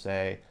shit, so to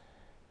say.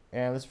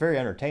 And it's very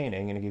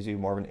entertaining, and it gives you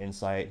more of an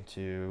insight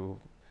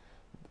into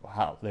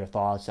how their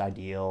thoughts,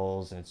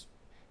 ideals, and it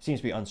seems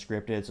to be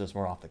unscripted, so it's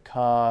more off the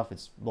cuff.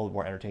 It's a little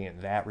more entertaining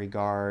in that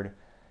regard.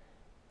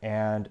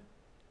 And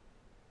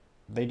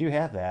they do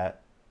have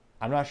that.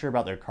 I'm not sure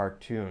about their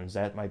cartoons.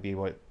 That might be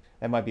what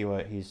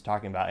he's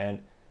talking about.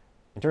 And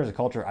in terms of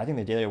culture, I think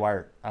the Daily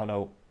Wire, I don't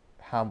know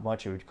how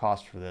much it would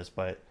cost for this,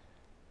 but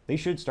they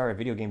should start a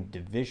video game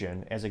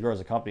division. As they grow as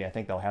a company, I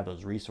think they'll have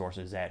those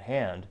resources at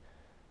hand.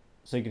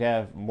 So you could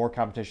have more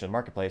competition in the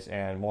marketplace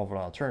and more of an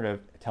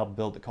alternative to help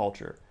build the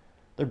culture.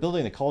 They're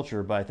building the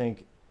culture, but I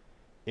think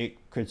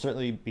it could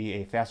certainly be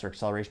a faster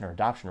acceleration or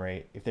adoption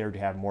rate if they were to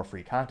have more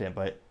free content.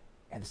 But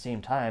at the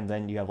same time,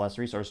 then you have less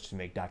resources to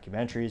make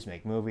documentaries,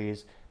 make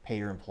movies, pay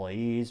your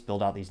employees,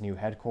 build out these new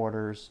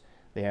headquarters.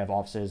 They have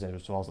offices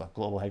as well as the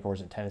global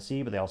headquarters in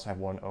Tennessee, but they also have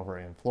one over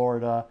in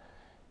Florida.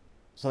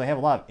 So they have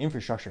a lot of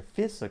infrastructure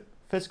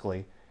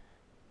physically,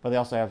 but they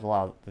also have a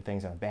lot of the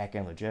things on the back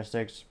end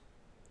logistics.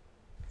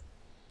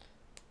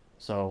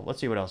 So let's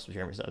see what else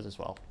Jeremy says as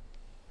well.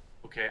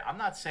 Okay, I'm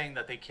not saying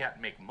that they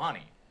can't make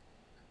money,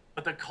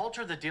 but the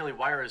culture the Daily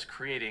Wire is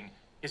creating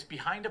is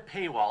behind a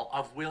paywall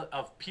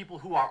of people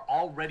who are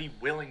already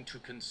willing to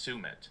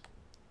consume it.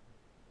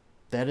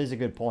 That is a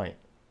good point.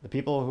 The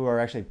people who are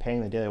actually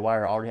paying the Daily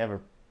Wire already have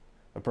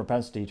a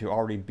propensity to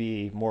already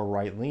be more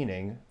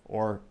right-leaning,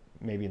 or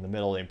maybe in the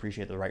middle, they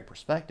appreciate the right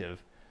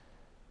perspective.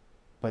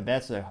 But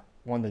that's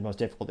one of the most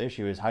difficult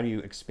issues is how do you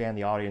expand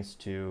the audience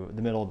to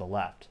the middle of the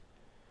left?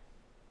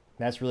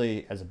 And that's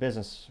really, as a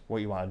business,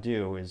 what you want to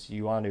do is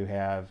you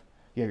have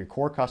your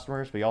core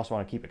customers, but you also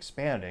want to keep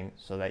expanding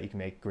so that you can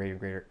make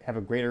have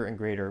a greater and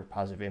greater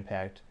positive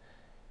impact.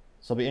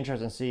 So it'll be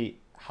interesting to see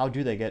how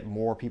do they get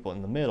more people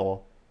in the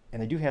middle,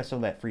 and they do have some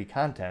of that free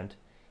content.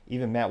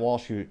 Even Matt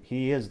Walsh,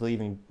 he is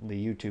leaving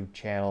the YouTube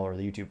channel or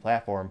the YouTube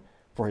platform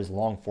for his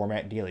long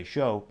format daily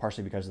show,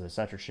 partially because of the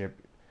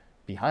censorship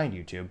behind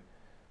YouTube.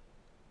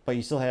 But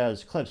he still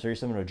has clips very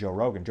similar to Joe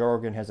Rogan. Joe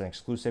Rogan has an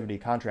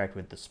exclusivity contract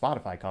with the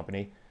Spotify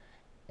company,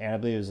 and I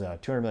believe it was a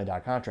 $200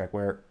 million contract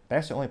where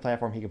that's the only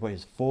platform he can put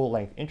his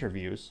full-length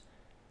interviews.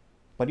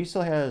 But he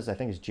still has, I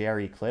think, his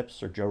JRE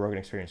clips or Joe Rogan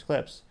Experience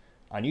clips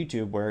on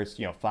YouTube where it's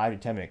 5 to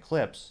 10 minute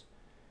clips,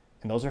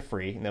 and those are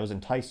free, and those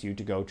entice you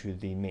to go to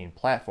the main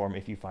platform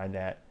if you find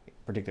that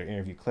particular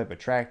interview clip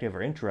attractive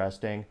or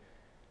interesting,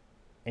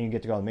 and you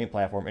get to go on the main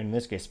platform. And in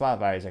this case,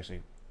 Spotify is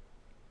actually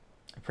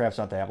perhaps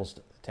not the apples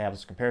to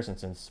apples comparison,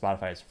 since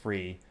Spotify is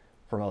free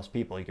for most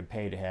people. You can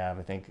pay to have,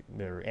 I think,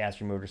 their ads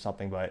removed or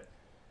something, but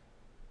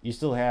you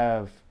still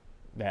have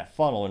that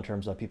funnel in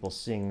terms of people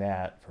seeing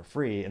that for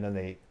free, and then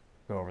they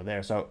go over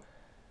there. So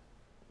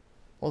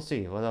we'll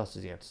see. What else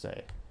does he have to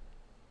say?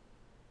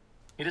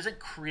 It isn't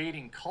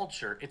creating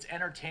culture. It's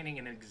entertaining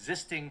an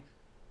existing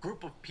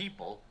group of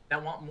people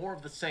that want more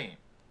of the same.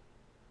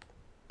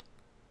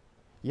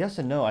 Yes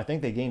and no. I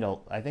think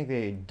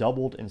they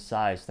doubled in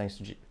size thanks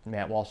to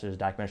Matt Walsh's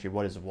documentary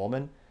 "What Is a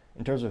Woman."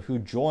 In terms of who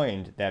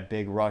joined that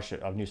big rush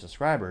of new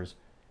subscribers,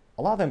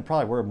 a lot of them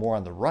probably were more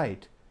on the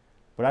right.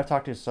 But I've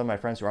talked to some of my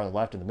friends who are on the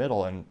left and the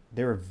middle, and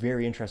they were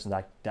very interested in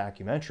that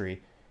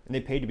documentary, and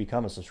they paid to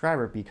become a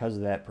subscriber because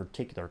of that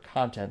particular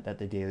content that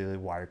the Daily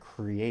Wire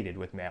created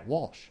with Matt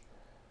Walsh.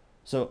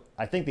 So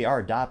I think they are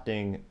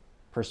adopting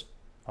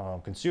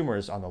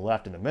consumers on the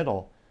left and the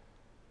middle,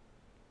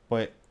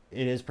 but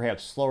it is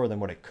perhaps slower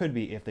than what it could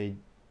be if they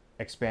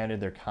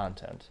expanded their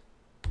content.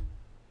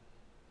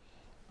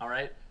 All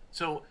right.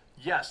 So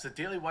yes, the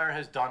Daily Wire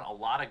has done a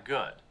lot of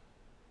good,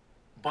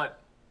 but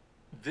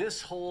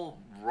this whole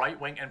right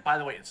wing, and by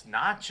the way, it's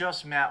not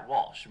just Matt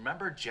Walsh.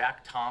 Remember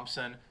Jack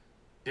Thompson,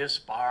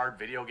 disbarred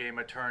video game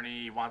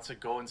attorney. He wants to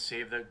go and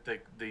save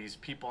these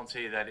people and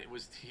say that it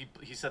was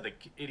he said the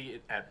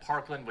idiot at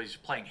Parkland was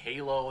playing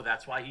Halo.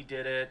 That's why he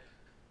did it.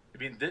 I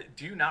mean,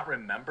 do you not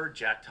remember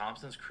Jack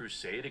Thompson's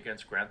crusade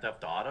against Grand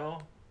Theft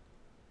Auto?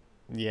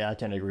 Yeah, I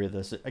tend to agree with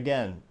this.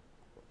 Again,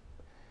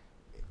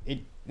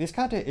 this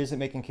content isn't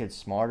making kids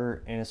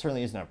smarter, and it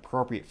certainly isn't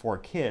appropriate for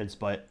kids,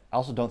 but I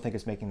also don't think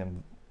it's making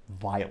them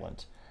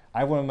violent. I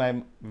have one of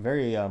my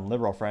very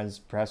liberal friends,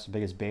 perhaps the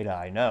biggest beta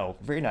I know,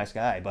 very nice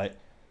guy, but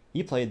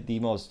he played the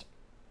most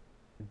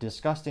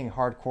disgusting,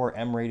 hardcore,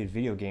 M-rated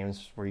video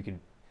games where you could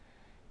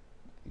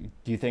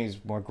do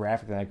things more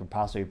graphic than I could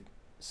possibly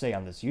say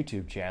on this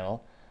YouTube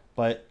channel.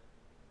 But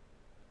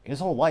his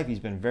whole life he's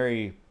been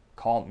very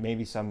calm,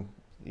 maybe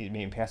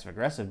passive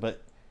aggressive,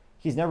 but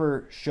he's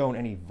never shown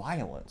any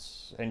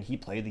violence, and he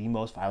played the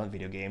most violent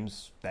video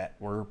games that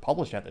were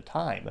published at the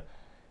time.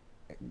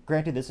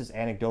 Granted, this is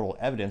anecdotal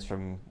evidence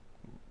from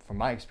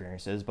my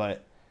experiences,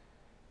 but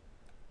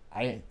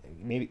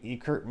maybe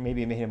it made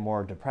him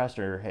more depressed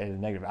or had a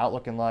negative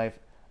outlook in life.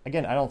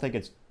 Again, I don't think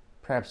it's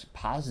perhaps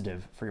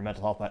positive for your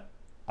mental health, but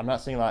I'm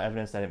not seeing a lot of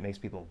evidence that it makes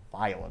people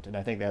violent, and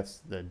I think that's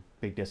the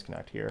big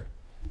disconnect here.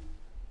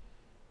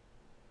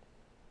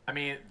 I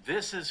mean,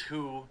 this is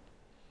who,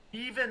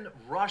 even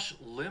Rush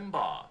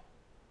Limbaugh.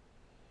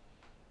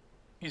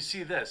 You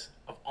see this,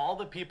 of all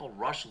the people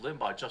Rush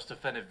Limbaugh just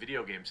defended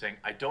video games, saying,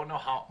 I don't know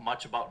how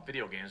much about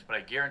video games, but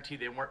I guarantee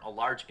they weren't a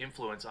large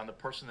influence on the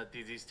person that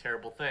did these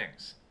terrible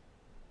things.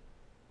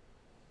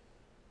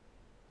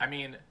 I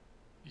mean,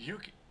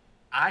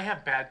 I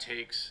have bad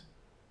takes,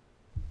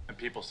 and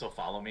people still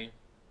follow me.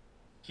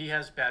 He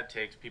has bad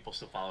takes, people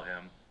still follow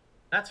him.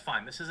 That's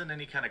fine. This isn't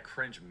any kind of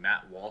cringe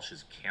Matt Walsh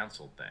is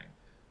canceled thing.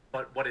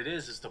 But what it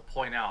is to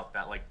point out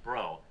that, like,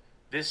 bro,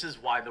 This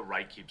is why the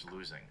right keeps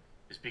losing,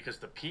 is because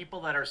the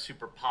people that are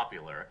super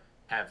popular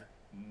have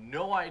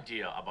no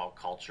idea about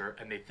culture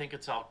and they think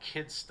it's all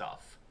kid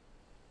stuff.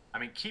 I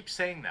mean, keep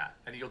saying that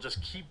and you'll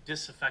just keep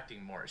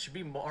disaffecting more. It should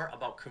be more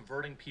about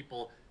converting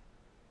people,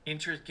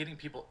 getting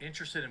people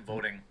interested in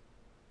voting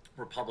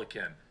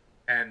Republican,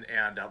 and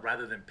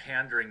rather than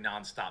pandering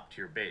nonstop to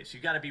your base. You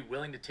got to be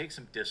willing to take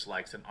some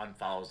dislikes and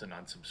unfollows and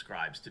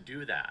unsubscribes to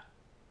do that.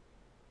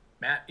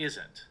 Matt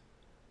isn't,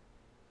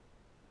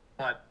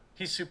 but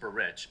he's super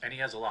rich and he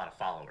has a lot of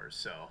followers,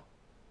 so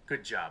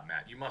good job,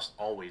 Matt. You must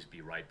always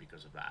be right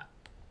because of that.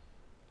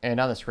 And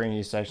on the screen, he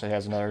essentially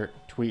has another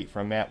tweet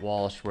from Matt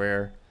Walsh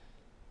where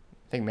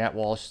I think Matt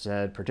Walsh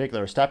said, in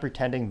particular, stop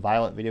pretending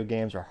violent video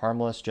games are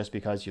harmless just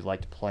because you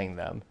liked playing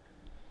them.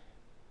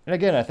 And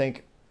again, I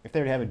think if they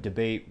would have a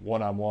debate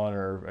one-on-one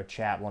or a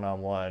chat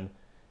one-on-one,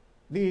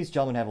 these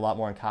gentlemen have a lot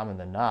more in common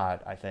than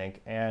not, I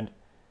think. And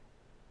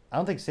I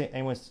don't think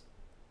anyone's...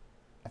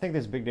 I think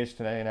there's a big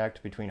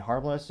disconnect between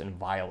harmless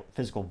and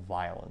physical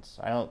violence.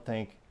 I don't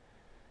think...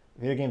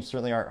 Video games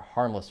certainly aren't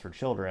harmless for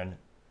children.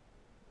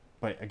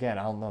 But again,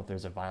 I don't know if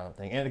there's a violent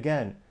thing. And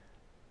again,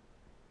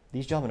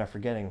 these gentlemen are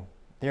forgetting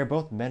they are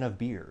both men of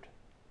beard.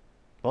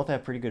 Both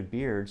have pretty good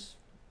beards.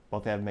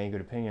 Both have many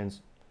good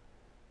opinions.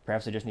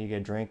 Perhaps they just need to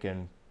get a drink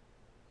and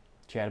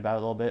chat about it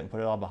a little bit and put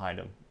it all behind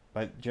them.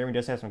 But Jeremy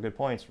does have some good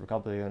points.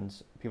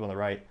 Republicans, people on the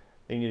right,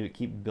 they need to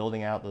keep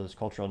building out those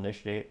cultural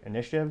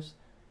initiatives.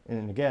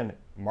 And again,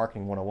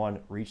 Marketing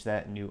 101, reach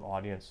that new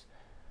audience.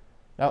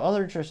 Now,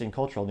 other interesting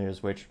cultural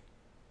news, which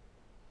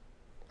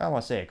I don't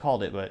want to say I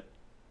called it, but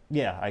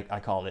yeah, I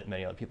called it.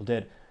 Many other people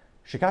did.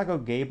 Chicago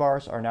gay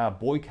bars are now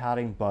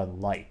boycotting Bud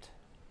Light.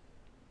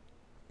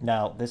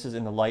 Now, this is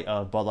in the light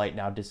of Bud Light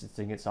now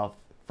distancing itself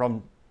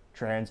from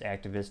trans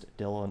activist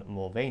Dylan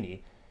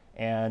Mulvaney.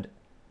 And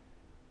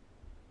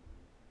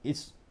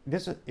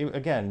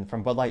again,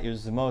 from Bud Light, it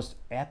was the most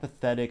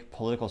apathetic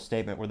political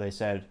statement where they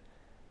said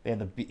they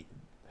had the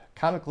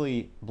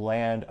comically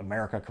bland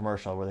America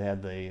commercial where they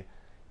had the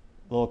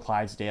little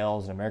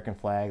Clydesdales and American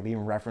flag. They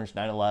even referenced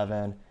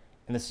 9/11.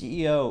 And the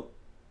CEO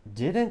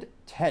didn't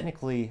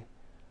technically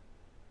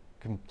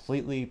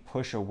completely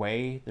push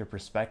away their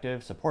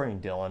perspective supporting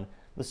Dylan.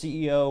 The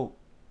CEO,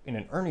 in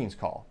an earnings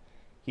call,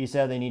 he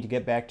said they need to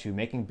get back to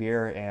making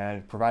beer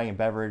and providing a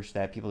beverage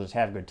that people just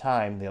have a good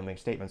time. They'll make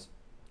statements,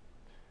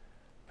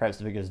 perhaps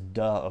the biggest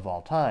duh of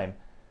all time.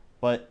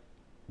 But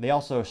they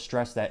also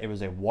stressed that it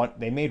was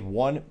they made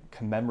one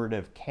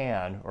commemorative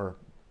can or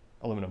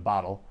aluminum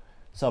bottle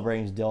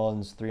celebrating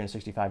Dylan's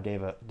 365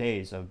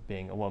 days of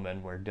being a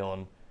woman, where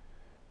Dylan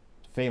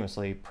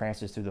famously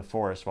prances through the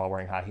forest while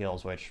wearing high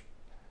heels, which,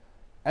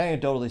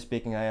 anecdotally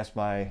speaking, I asked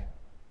my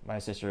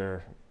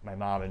sister, my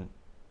mom, and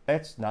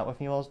that's not what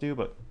females do,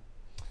 but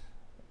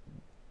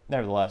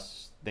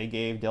nevertheless, they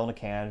gave Dylan a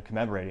can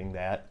commemorating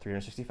that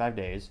 365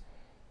 days,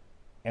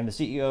 and the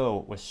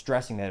CEO was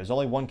stressing that it was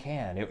only one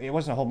can. It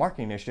wasn't a whole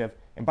marketing initiative,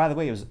 and by the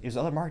way, it was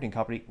other marketing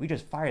company. We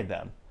just fired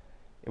them.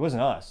 It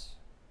wasn't us,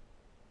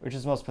 which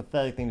is the most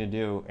pathetic thing to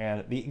do,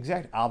 and the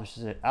exact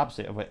opposite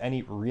of what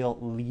any real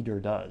leader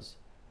does.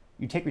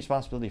 You take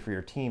responsibility for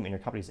your team and your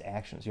company's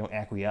actions. You don't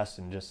acquiesce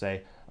and just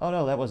say, oh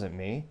no, that wasn't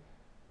me.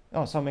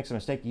 No, if someone makes a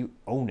mistake, you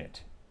own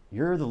it.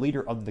 You're the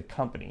leader of the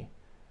company.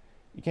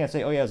 You can't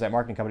say, oh yeah, it was that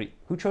marketing company.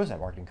 Who chose that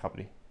marketing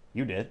company?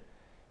 You did.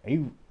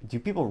 Do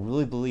people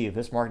really believe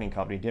this marketing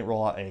company didn't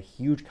roll out a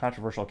huge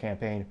controversial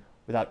campaign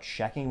without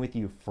checking with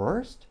you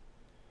first?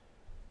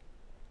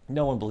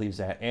 No one believes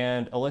that.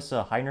 And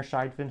Alyssa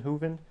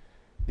Heinerscheidhoven,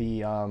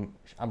 on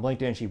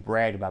LinkedIn, she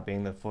bragged about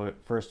being the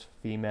first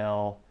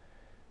female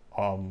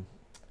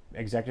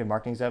executive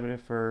marketing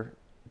executive for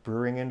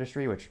brewing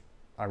industry, which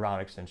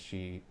ironic since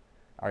she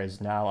is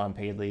now on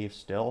paid leave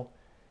still.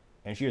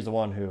 And she was the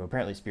one who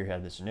apparently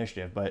spearheaded this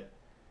initiative. But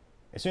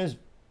as soon as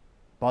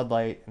Bud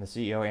Light and the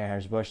CEO,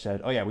 Anheuser-Busch,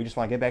 said, oh yeah, we just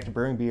want to get back to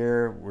brewing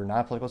beer, we're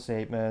not political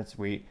statements,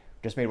 we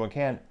just made one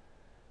can,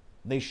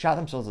 they shot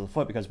themselves in the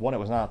foot because, one, it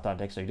was not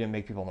authentic, so you didn't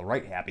make people on the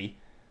right happy.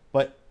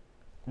 But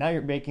now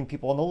you're making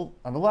people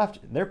on the left,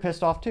 they're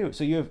pissed off too.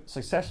 So you have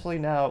successfully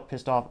now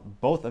pissed off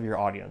both of your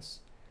audience.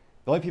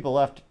 The only people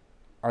left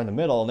are in the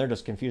middle, and they're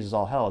just confused as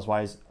all hell as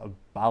why is a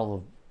bottle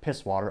of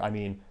piss water,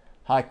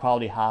 high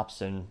quality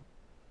hops and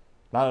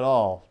not at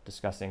all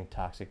disgusting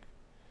toxic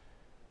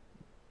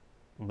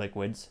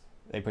liquids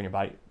they put in your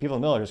body. People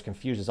in the middle are just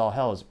confused as all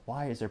hell as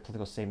why is there a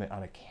political statement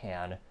on a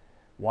can?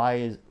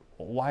 Why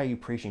are you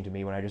preaching to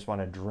me when I just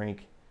want to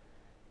drink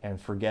and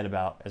forget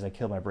about as I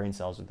kill my brain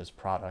cells with this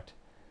product?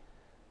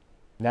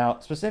 Now,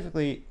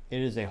 specifically,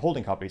 it is a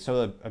holding company.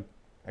 So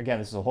again,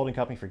 this is a holding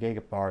company for gay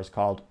bars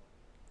called,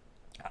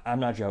 I'm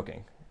not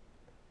joking,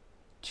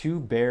 Two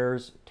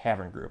Bears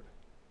Tavern Group.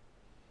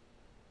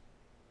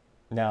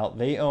 Now,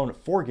 they own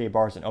 4 gay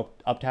bars in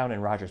Uptown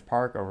and Rogers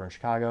Park over in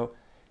Chicago,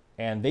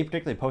 and they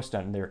particularly posted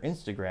on their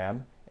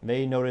Instagram, and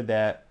they noted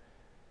that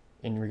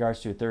in regards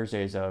to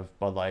Thursdays of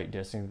Bud Light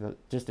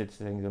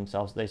distancing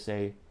themselves, they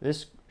say,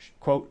 this,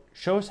 quote,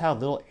 shows how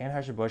little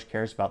Anheuser-Busch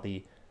cares about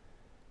the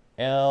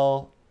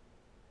LGBTQ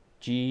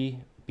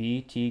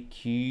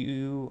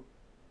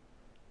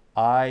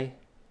IA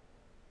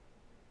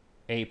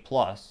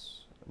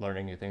plus,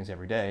 learning new things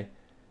every day.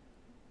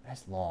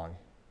 That's long.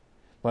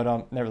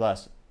 But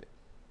nevertheless,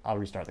 I'll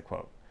restart the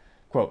quote.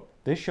 Quote,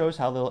 this shows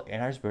how little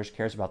Anheuser-Busch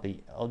cares about the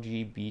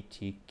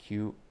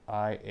LGBTQIA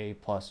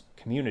plus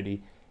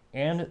community,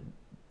 and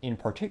in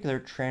particular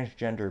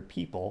transgender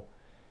people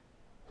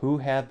who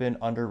have been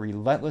under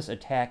relentless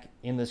attack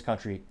in this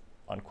country,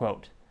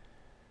 unquote.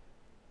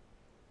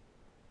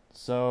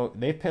 So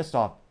they've pissed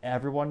off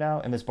everyone now,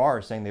 and this bar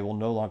is saying they will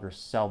no longer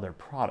sell their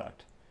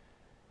product.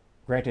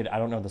 Granted, I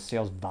don't know the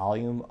sales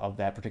volume of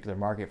that particular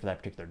market for that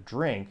particular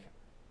drink,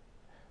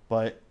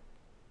 but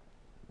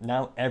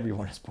now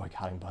everyone is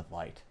boycotting Bud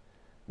Light.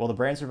 Will the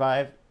brand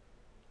survive?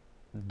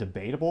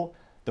 Debatable.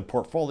 The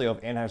portfolio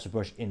of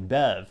Anheuser-Busch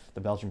InBev,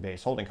 the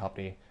Belgian-based holding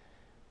company,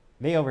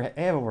 they have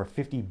over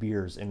 50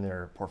 beers in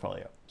their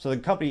portfolio. So the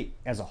company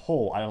as a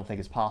whole, I don't think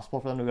it's possible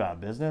for them to go out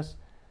of business.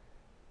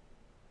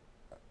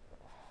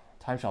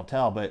 Time shall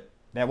tell, but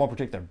that one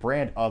particular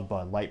brand of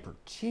Bud Light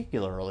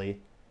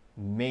particularly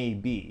may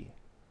be.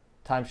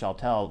 Time shall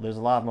tell. There's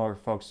a lot more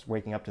folks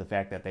waking up to the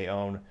fact that they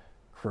own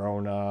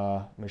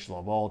Corona,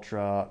 Michelob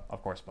Ultra,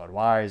 of course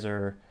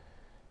Budweiser,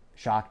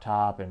 Shock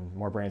Top, and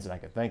more brands than I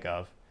could think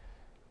of.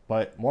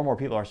 But more and more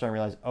people are starting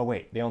to realize, oh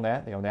wait, they own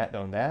that, they own that, they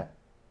own that.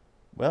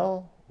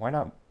 Well, why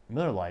not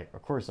Miller Lite or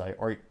Coors Light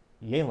or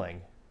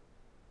Yingling?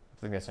 I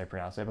think that's how I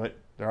pronounce it. But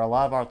there are a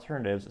lot of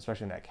alternatives,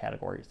 especially in that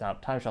category. Now,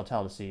 time shall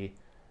tell to see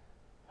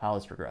how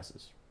this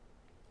progresses.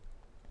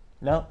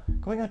 Now,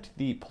 going on to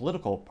the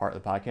political part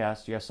of the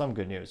podcast, you have some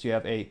good news. You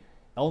have a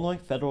Illinois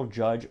federal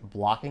judge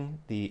blocking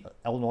the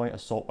Illinois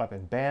assault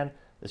weapon ban.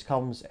 This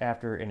comes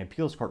after an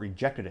appeals court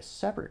rejected a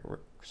separate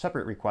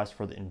request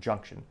for the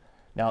injunction.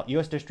 Now,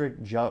 U.S.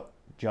 District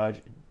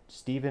Judge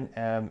Stephen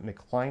M.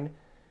 McClain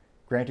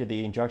granted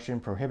the injunction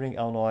prohibiting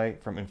Illinois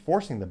from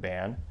enforcing the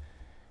ban.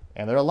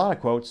 And there are a lot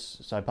of quotes,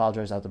 so I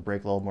apologize, I have to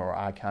break a little more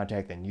eye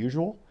contact than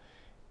usual.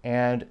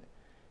 And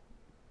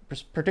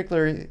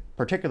particularly,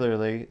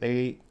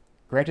 they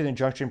granted an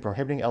injunction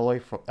prohibiting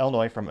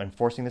Illinois from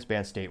enforcing this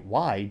ban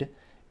statewide,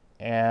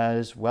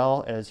 as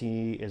well as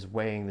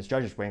this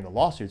judge is weighing the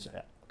lawsuits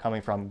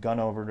coming from gun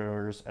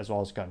owners as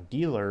well as gun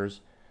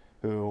dealers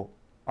who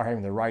are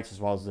having their rights as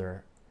well as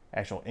their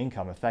actual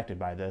income affected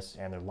by this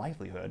and their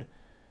livelihood,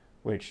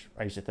 which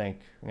I used to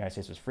think the United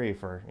States was free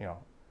for,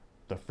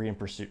 the freedom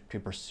to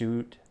pursue.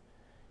 You're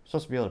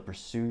supposed to be able to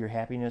pursue your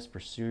happiness,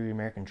 pursue your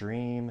American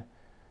dream.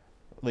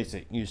 At least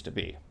it used to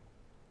be.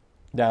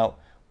 Now,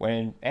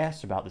 when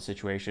asked about the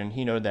situation,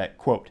 he noted that,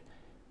 quote,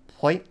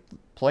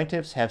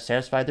 plaintiffs have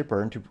satisfied their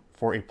burden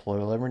for a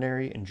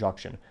preliminary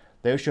injunction.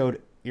 They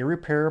showed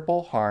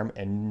irreparable harm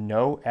and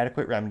no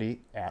adequate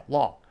remedy at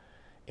law.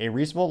 A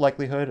reasonable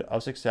likelihood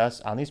of success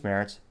on these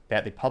merits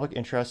that the public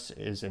interest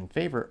is in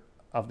favor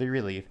of the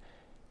relief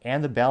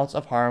and the balance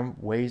of harm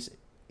weighs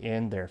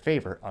in their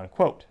favor,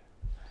 unquote.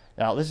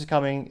 Now, this is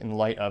coming in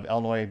light of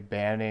Illinois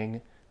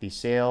banning the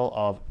sale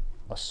of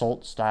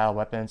assault-style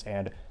weapons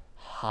and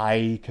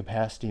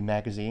high-capacity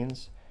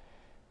magazines.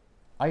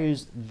 I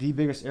used the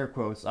biggest air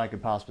quotes I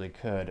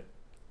could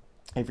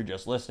if you're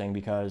just listening,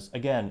 because,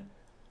 again,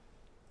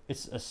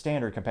 it's a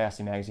standard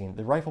capacity magazine.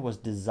 The rifle was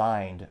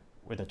designed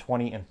with a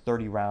 20 and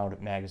 30 round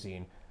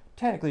magazine.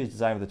 Technically, it's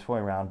designed with a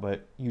 20 round,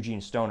 but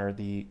Eugene Stoner,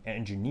 the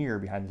engineer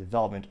behind the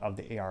development of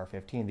the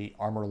AR-15, the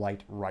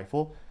Armor-Light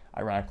rifle,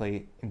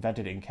 ironically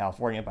invented in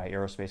California by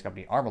aerospace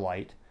company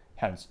Armor-Light,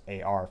 hence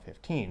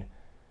AR-15.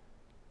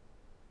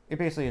 It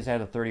basically has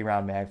had a 30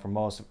 round mag for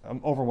most,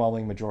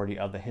 overwhelming majority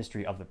of the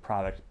history of the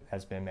product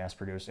has been mass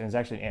produced, and it's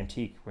actually an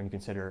antique when you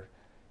consider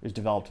it was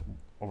developed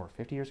over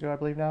 50 years ago, I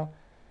believe now.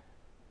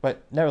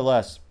 But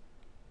nevertheless,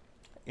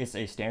 it's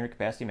a standard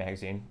capacity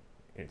magazine.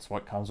 It's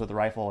what comes with the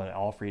rifle in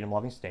all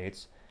freedom-loving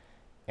states.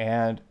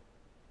 And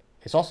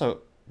it's also,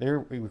 they're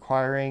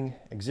requiring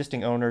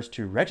existing owners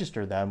to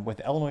register them with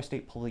the Illinois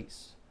State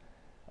Police,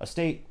 a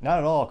state not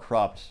at all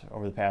corrupt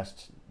over the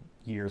past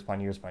years upon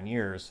years upon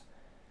years.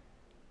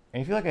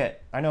 And if you look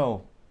at, I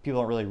know people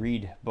don't really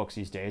read books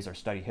these days or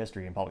study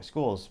history in public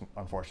schools,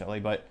 unfortunately,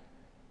 but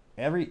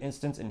every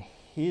instance in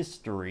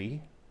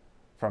history,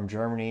 from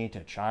Germany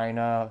to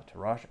China to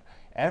Russia,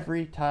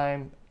 every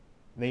time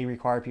they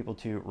require people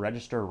to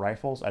register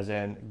rifles, as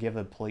in give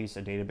the police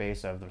a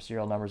database of the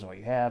serial numbers of what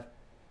you have,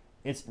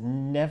 it's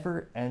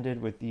never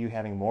ended with you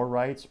having more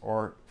rights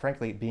or,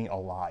 frankly, being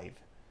alive.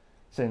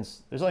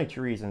 Since there's only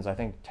two reasons, I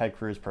think Ted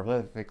Cruz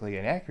prolifically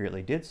and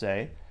accurately did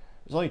say,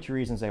 there's only two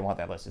reasons they want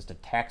that list, is to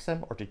tax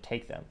them or to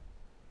take them.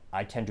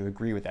 I tend to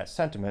agree with that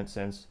sentiment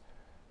since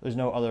there's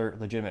no other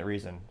legitimate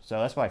reason. So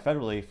that's why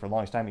federally, for the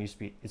longest time,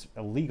 it's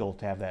illegal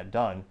to have that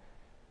done,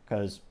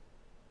 because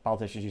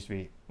politicians used to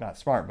be not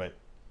smart, but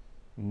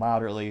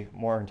moderately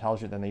more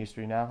intelligent than they used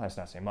to be now. That's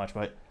not saying much,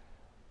 but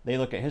they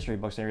look at history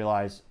books and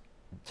realize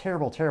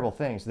terrible, terrible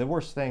things, the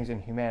worst things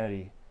in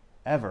humanity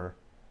ever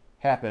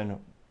happen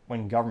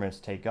when governments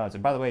take guns.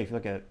 And by the way, if you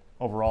look at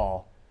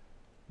overall,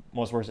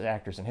 most worst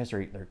actors in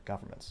history, they're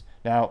governments.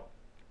 Now,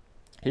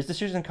 his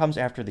decision comes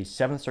after the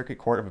 7th Circuit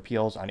Court of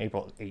Appeals on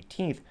April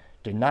 18th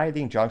denied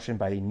the injunction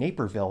by the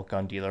Naperville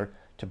gun dealer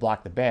to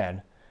block the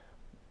ban,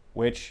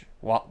 which,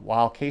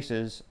 while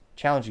cases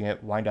challenging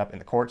it wind up in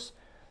the courts,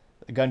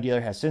 the gun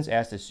dealer has since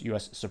asked the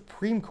U.S.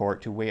 Supreme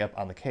Court to weigh up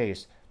on the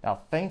case.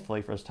 Now,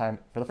 thankfully, for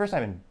the first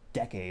time in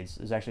decades,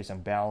 there's actually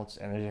some balance,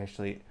 and there's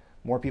actually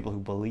more people who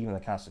believe in the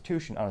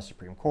Constitution on the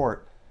Supreme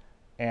Court,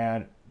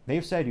 and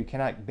they've said you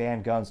cannot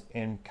ban guns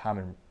in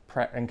common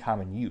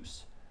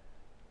use.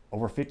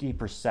 Over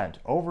 50%,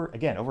 over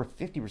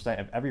 50%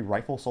 of every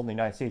rifle sold in the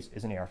United States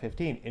is an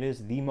AR-15. It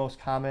is the most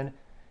common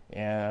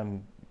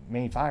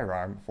main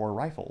firearm for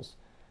rifles,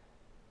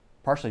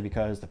 partially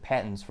because the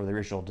patents for the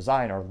original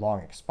design are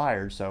long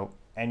expired, so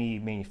any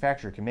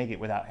manufacturer can make it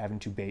without having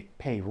to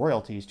pay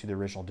royalties to the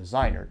original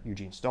designer,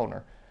 Eugene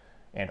Stoner,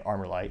 and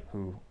Armorlight,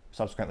 who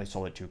subsequently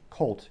sold it to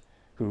Colt,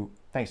 who,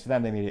 thanks to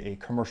them, they made it a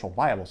commercial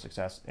viable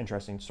success.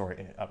 Interesting story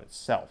in and of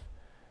itself.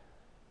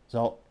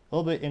 So, a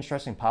little bit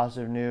interesting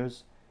positive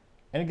news.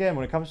 And again,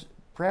 when it comes,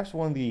 perhaps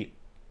one of the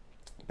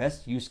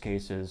best use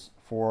cases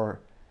for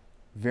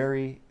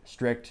very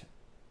strict,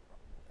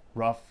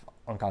 rough,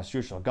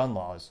 unconstitutional gun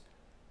laws,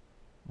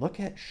 look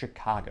at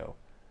Chicago.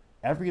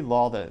 Every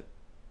law that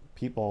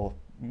people,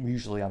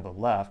 usually on the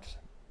left,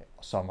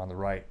 some on the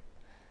right,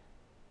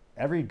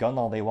 every gun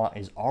law they want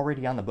is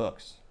already on the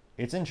books.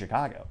 It's in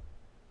Chicago.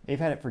 They've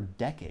had it for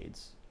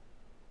decades.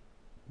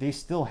 They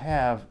still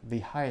have the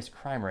highest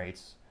crime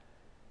rates,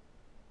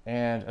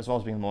 and as well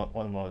as being one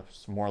of the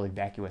most morally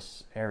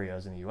vacuous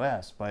areas in the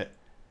U.S., but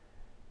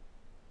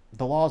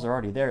the laws are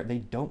already there. They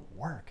don't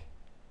work.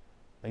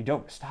 They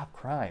don't stop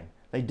crime.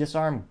 They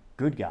disarm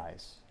good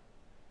guys,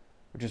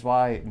 which is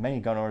why many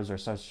gun owners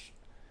are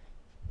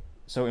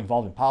so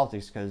involved in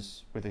politics,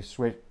 because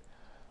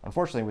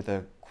unfortunately, with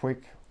a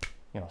quick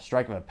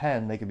strike of a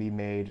pen, they could be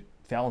made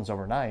felons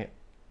overnight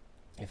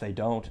if they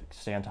don't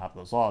stay on top of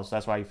those laws. So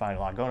that's why you find a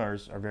lot of gun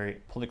owners are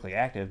very politically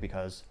active,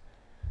 because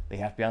they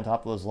have to be on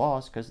top of those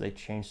laws because they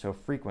change so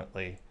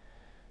frequently.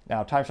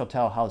 Now, time shall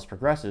tell how this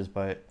progresses,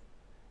 but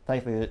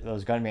thankfully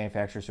those gun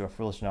manufacturers who are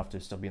foolish enough to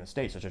still be in the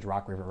state, such as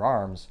Rock River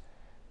Arms,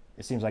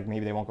 it seems like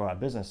maybe they won't go out of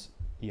business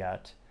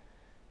yet,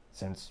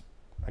 since,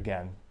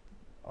 again,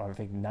 I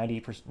think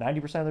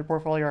 90% of their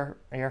portfolio are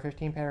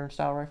AR-15 pattern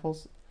style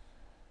rifles.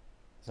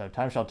 So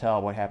time shall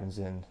tell what happens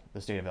in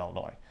the state of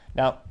Illinois.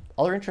 Now,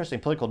 other interesting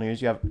political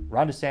news, you have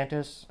Ron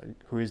DeSantis,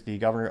 who is the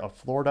governor of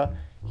Florida.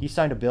 He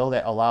signed a bill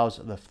that allows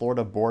the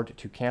Florida board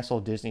to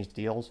cancel Disney's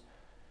deals,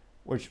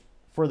 which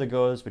further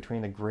goes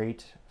between the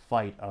great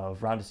fight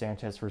of Ron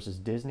DeSantis versus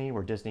Disney,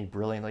 where Disney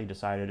brilliantly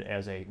decided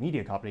as a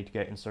media company to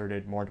get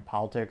inserted more into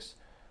politics,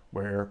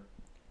 where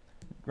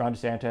Ron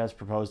DeSantis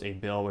proposed a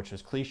bill which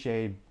is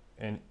cliched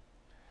and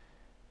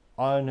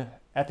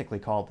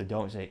unethically called the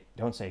Don't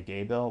Say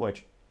Gay bill,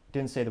 which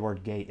didn't say the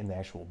word gay in the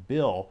actual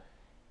bill.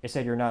 It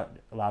said you're not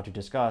allowed to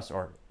discuss,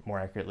 or more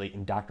accurately,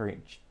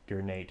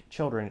 indoctrinate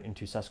children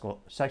into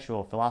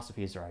sexual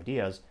philosophies or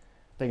ideas.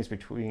 I think it's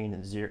between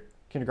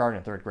kindergarten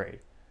and third grade,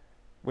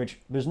 which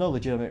there's no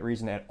legitimate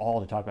reason at all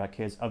to talk about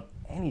kids of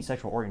any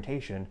sexual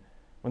orientation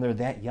when they're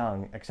that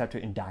young, except to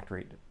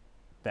indoctrinate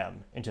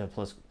them into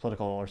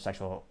political or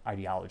sexual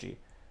ideology.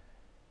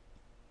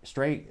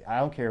 I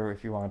don't care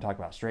if you want to talk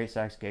about straight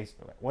sex, gay,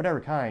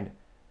 whatever kind,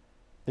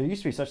 there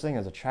used to be such thing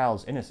as a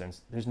child's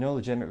innocence. There's no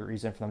legitimate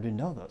reason for them to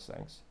know those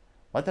things.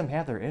 Let them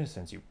have their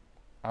innocence.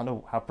 I don't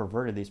know how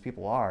perverted these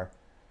people are.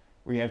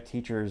 We have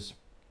teachers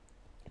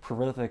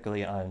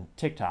prolifically on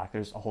TikTok.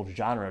 There's a whole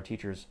genre of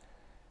teachers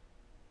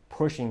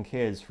pushing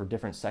kids for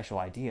different sexual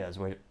ideas.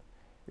 Your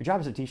job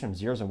is to teach them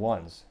zeros and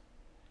ones.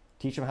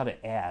 Teach them how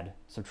to add,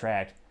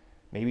 subtract.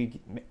 Maybe,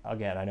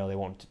 again, I know they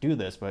won't do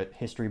this, but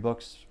history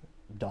books,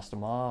 dust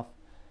them off.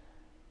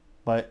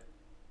 But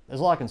there's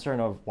a lot of concern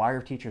of why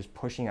are teachers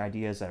pushing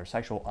ideas that are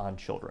sexual on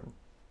children,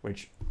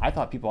 which I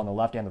thought people on the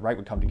left and the right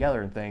would come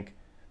together and think,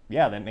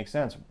 yeah, that makes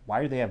sense.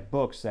 Why do they have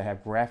books that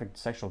have graphic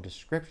sexual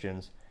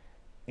descriptions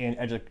in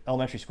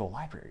elementary school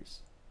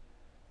libraries?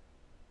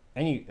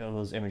 Any of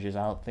those images,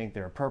 I don't think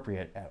they're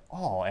appropriate at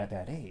all at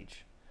that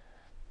age.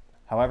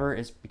 However,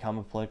 it's become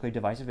a politically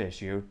divisive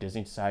issue.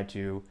 Disney decided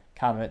to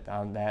comment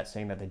on that,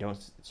 saying that they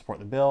don't support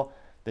the bill.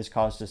 This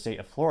caused the state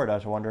of Florida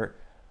to wonder,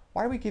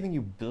 why are we giving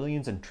you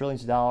billions and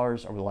trillions of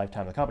dollars over the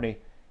lifetime of the company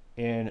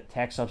in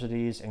tax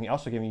subsidies, and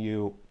also giving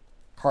you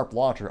carte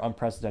blanche or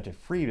unprecedented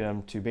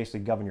freedom to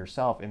basically govern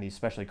yourself in these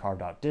specially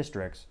carved out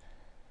districts?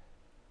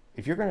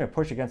 If you're going to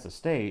push against the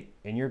state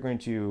and you're going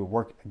to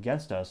work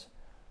against us,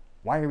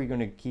 why are we going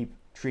to keep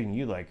treating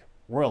you like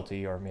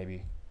royalty? Or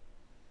maybe,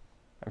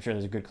 I'm sure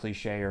there's a good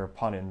cliche or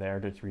pun in there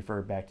to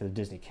refer back to the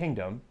Disney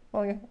Kingdom.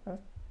 Well, yeah,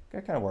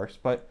 that kind of works.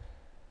 But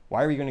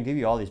why are we going to give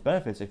you all these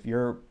benefits if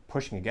you're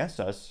pushing against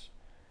us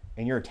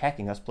and you're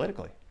attacking us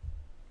politically?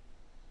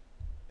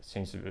 It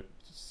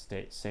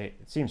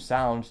seems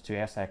sound to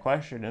ask that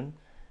question,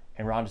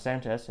 and Ron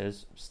DeSantis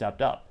has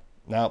stepped up.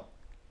 Now,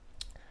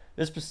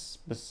 this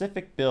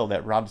specific bill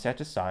that Ron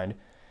DeSantis signed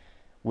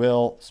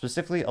will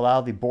specifically allow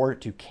the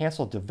board to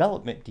cancel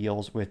development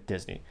deals with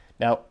Disney.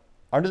 Now,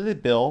 under the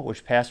bill,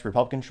 which passed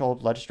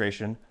Republican-controlled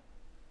legislation,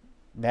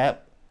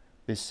 that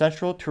The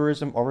Central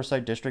Tourism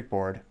Oversight District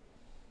Board,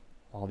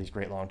 all these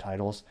great long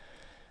titles,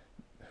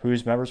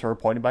 whose members were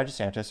appointed by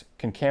DeSantis,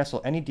 can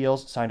cancel any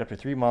deals signed up to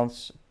 3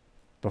 months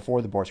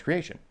before the board's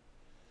creation.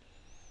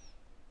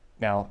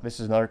 Now, this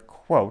is another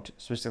quote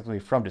specifically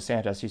from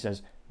DeSantis. He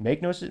says,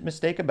 "Make no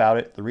mistake about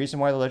it, the reason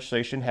why the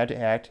legislation had to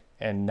act,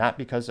 and not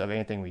because of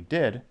anything we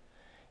did,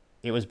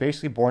 it was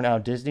basically born out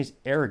of Disney's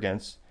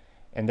arrogance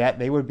and that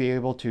they would be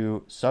able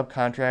to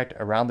subcontract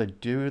around the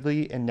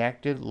duly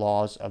enacted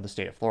laws of the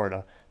state of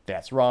Florida.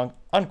 That's wrong,"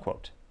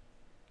 unquote.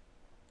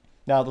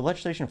 Now, the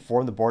legislation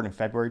formed the board in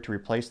February to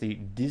replace the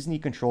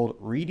Disney-controlled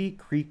Reedy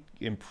Creek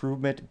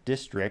Improvement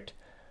District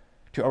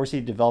to oversee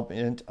the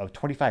development of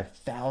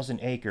 25,000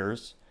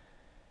 acres.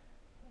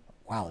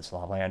 Wow, that's a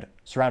lot of land.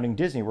 Surrounding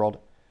Disney World,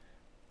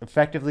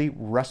 effectively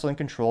wresting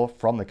control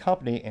from the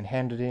company and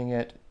handing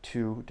it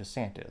to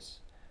DeSantis.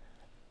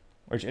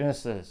 Which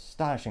is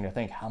astonishing to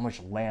think how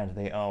much land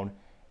they own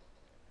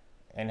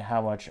and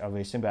how much of a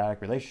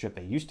symbiotic relationship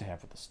they used to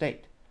have with the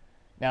state.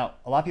 Now,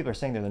 a lot of people are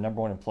saying they're the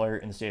number one employer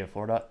in the state of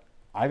Florida.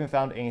 I haven't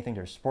found anything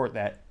to support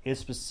that. It's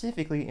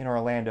specifically in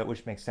Orlando,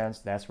 which makes sense.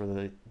 That's where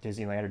the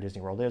Disneyland or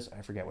Disney World is.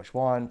 I forget which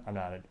one. I'm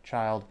not a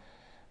child.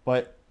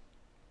 But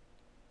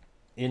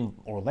in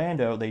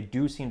Orlando, they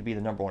do seem to be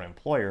the number one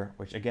employer,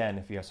 which, again,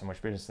 if you have so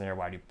much business in there,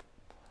 why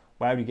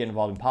would you get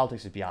involved in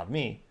politics is beyond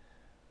me.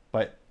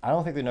 But I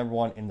don't think they're number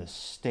one in the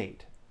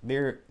state.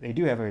 They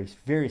do have a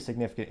very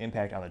significant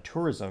impact on the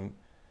tourism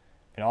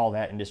and all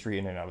that industry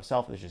in and of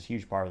itself, which is a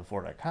huge part of the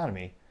Florida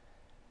economy.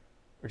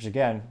 Which,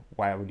 again,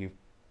 why would you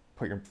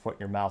put your foot in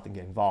your mouth and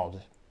get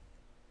involved?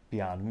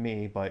 Beyond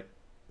me. But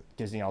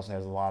Disney also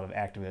has a lot of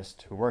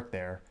activists who work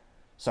there.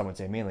 Some would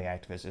say mainly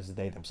activists, as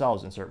they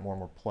themselves insert more and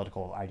more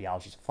political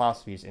ideologies and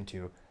philosophies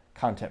into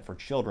content for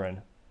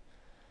children,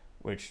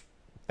 which,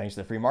 thanks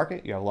to the free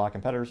market, you have a lot of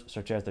competitors,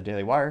 such as the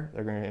Daily Wire.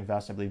 They're going to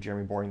invest, I believe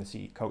Jeremy Boring,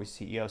 the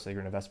co-CEO, so they're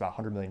going to invest about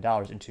 $100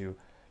 million into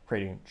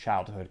creating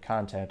childhood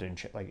content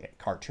and like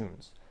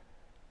cartoons.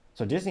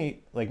 So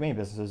Disney, like many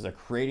businesses, are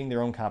creating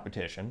their own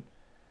competition.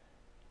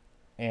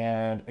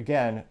 And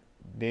again,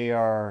 they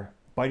are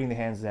biting the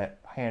hand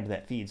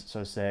that feeds, so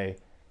to say,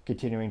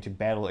 continuing to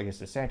battle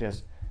against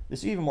DeSantis. This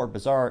is even more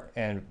bizarre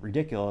and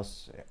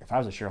ridiculous. If I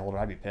was a shareholder,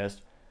 I'd be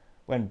pissed.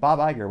 When Bob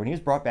Iger, when he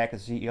was brought back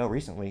as CEO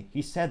recently,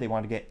 he said they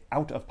wanted to get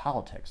out of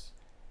politics.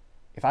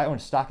 If I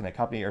owned stock in that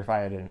company, or if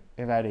I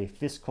had a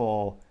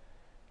fiscal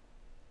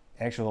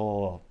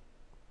actual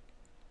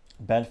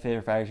benefit, or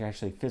if I was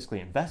actually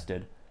fiscally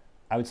invested,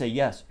 I would say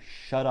yes,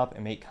 shut up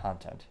and make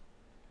content.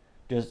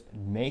 Just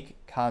make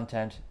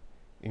content,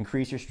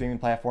 increase your streaming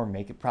platform,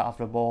 make it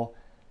profitable.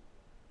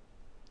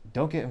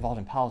 Don't get involved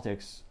in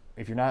politics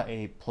if you're not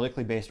a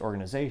politically based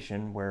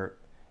organization where,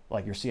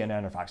 like your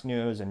CNN or Fox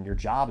News, and your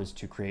job is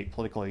to create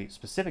politically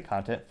specific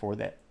content for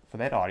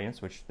that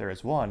audience, which there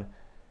is one.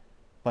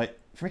 But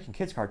if you're making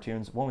kids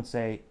cartoons, one would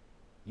say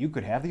you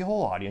could have the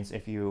whole audience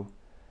if you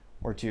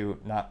were to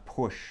not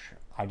push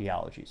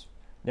ideologies.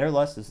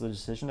 Nevertheless, this is the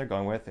decision they're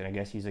going with, and I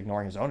guess he's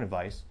ignoring his own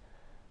advice,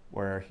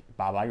 where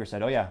Bob Iger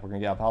said, "Oh yeah, we're going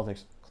to get out of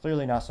politics."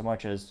 Clearly not so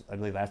much as, I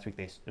believe last week,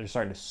 they're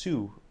starting to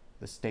sue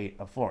the state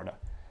of Florida.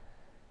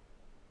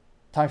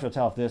 Time shall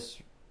tell if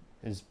this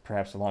is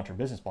perhaps a long-term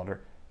business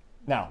blunder.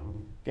 Now,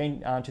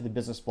 getting on to the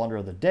business blunder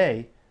of the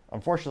day,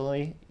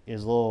 unfortunately,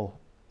 it's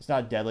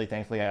not deadly,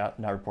 thankfully,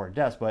 not reported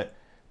deaths, but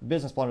the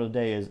business blunder of the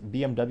day is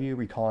BMW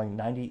recalling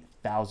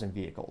 90,000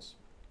 vehicles.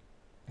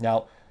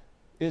 Now,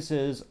 this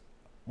is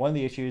one of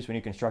the issues when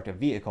you construct a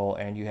vehicle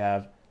and you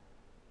have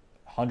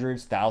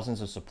hundreds,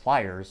 thousands of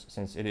suppliers,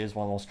 since it is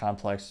one of the most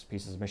complex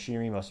pieces of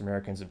machinery most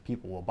Americans and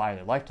people will buy in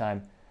their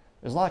lifetime.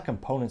 There's a lot of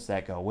components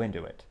that go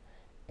into it.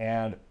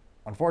 And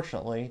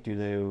unfortunately, due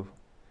to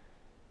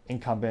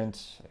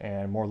incumbent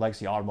and more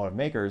legacy automotive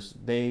makers,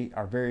 they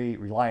are very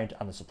reliant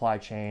on the supply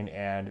chain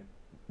and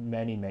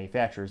many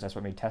manufacturers. That's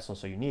what made Tesla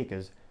so unique,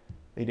 is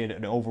they did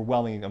an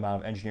overwhelming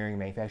amount of engineering and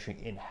manufacturing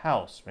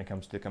in-house when it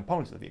comes to the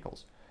components of the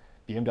vehicles.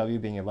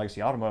 BMW being a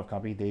legacy automotive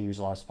company, they use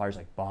a lot of suppliers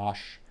like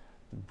Bosch,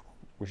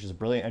 which is a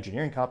brilliant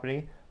engineering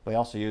company, but they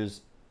also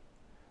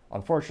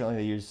unfortunately,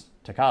 they use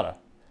Takata.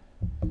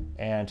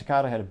 And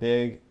Takata had a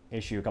big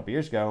issue a couple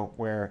years ago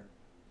where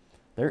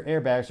their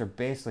airbags are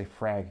basically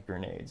frag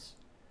grenades,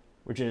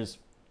 which is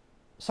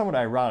somewhat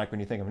ironic when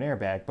you think of an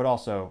airbag, but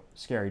also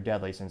scary,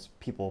 deadly, since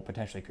people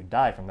potentially could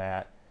die from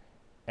that,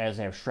 as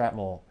they have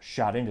shrapnel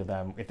shot into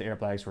them if the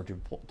airbags were to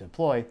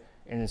deploy.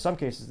 And in some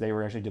cases, they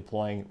were actually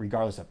deploying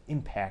regardless of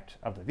impact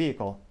of the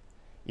vehicle.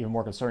 Even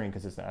more concerning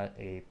because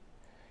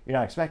you're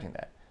not expecting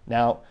that.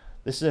 Now,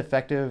 this is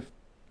effective.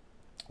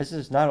 This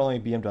is not only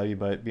BMW,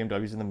 but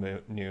BMW's in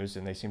the news,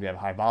 and they seem to have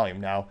high volume.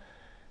 Now,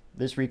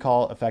 this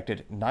recall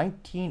affected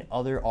 19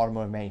 other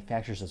automotive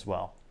manufacturers as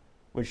well,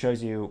 which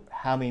shows you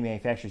how many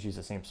manufacturers use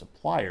the same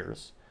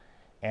suppliers.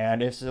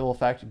 And this will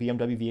affect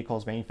BMW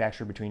vehicles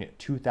manufactured between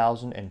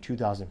 2000 and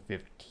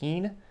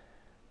 2015.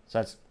 So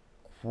that's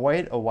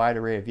quite a wide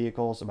array of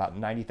vehicles, about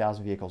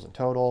 90,000 vehicles in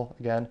total,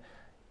 again.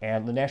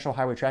 And the National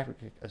Highway Traffic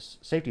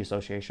Safety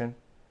Association,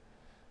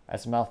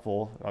 That's a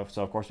mouthful.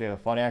 So, of course, we have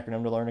a fun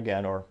acronym to learn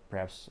again, or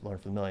perhaps learn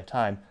for the millionth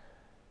time.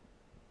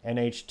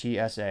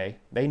 NHTSA.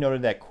 They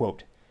noted that,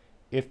 quote,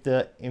 if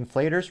the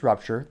inflators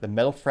rupture, the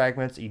metal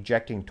fragments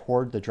ejecting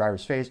toward the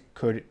driver's face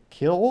could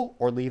kill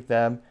or leave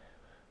them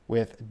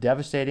with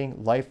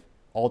devastating,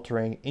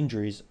 life-altering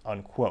injuries,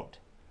 unquote.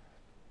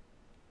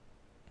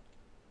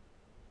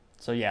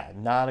 So yeah,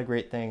 not a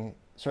great thing.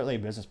 Certainly a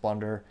business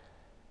blunder.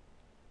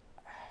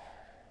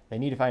 They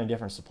need to find a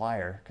different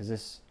supplier because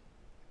this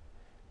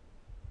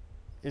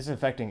is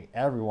affecting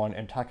everyone.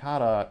 And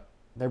Takata,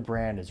 their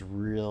brand is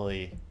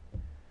really,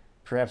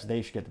 perhaps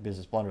they should get the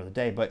business blunder of the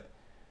day, but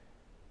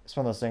it's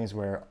one of those things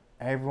where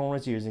everyone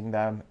was using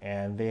them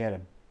and they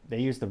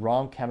used the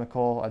wrong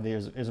chemical.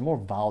 It was a more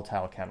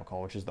volatile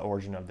chemical, which is the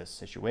origin of this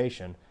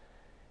situation.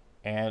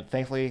 And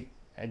thankfully,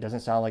 it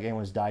doesn't sound like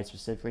anyone's died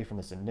specifically from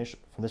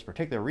this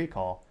particular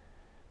recall.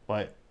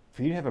 But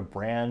for you to have a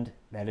brand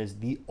that is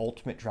the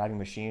ultimate driving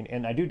machine,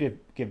 and I do give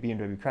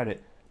BMW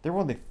credit, they're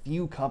one of the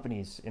few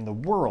companies in the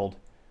world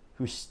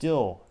who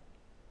still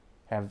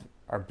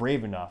are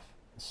brave enough,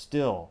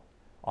 still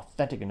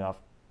authentic enough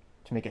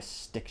to make a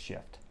stick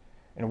shift.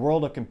 In a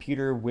world of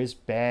computer whiz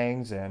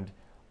bangs and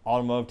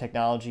automotive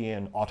technology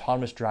and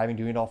autonomous driving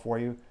doing it all for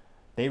you,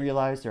 they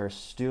realize there are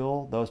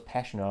still those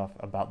passionate enough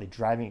about the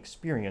driving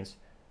experience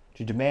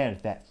to demand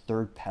that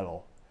third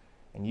pedal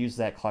and use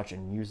that clutch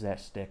and use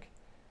that stick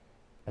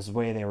as the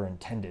way they were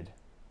intended,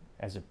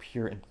 as a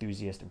pure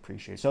enthusiast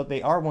appreciates. So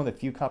they are one of the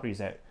few companies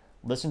that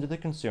listen to the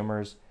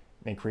consumers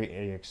and create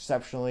an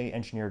exceptionally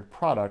engineered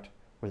product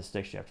with a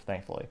stick shift,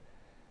 thankfully.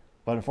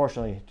 But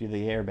unfortunately, due to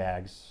the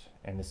airbags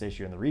and this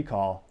issue in the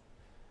recall,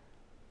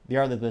 they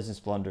are the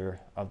business blunder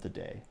of the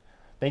day.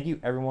 Thank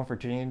you everyone for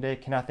tuning in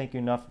today. Cannot thank you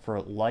enough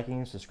for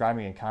liking,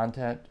 subscribing, and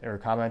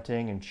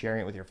commenting and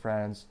sharing it with your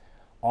friends.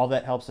 All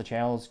that helps the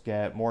channels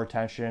get more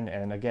attention,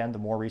 and again, the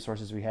more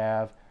resources we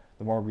have,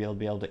 the more we'll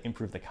be able to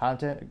improve the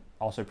content.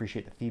 Also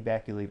appreciate the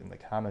feedback you leave in the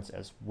comments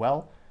as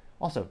well.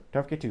 Also,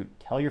 don't forget to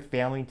tell your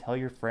family, tell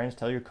your friends,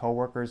 tell your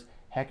coworkers,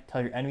 heck,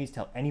 tell your enemies,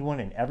 tell anyone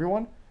and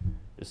everyone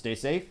to stay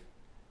safe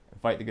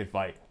and fight the good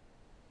fight.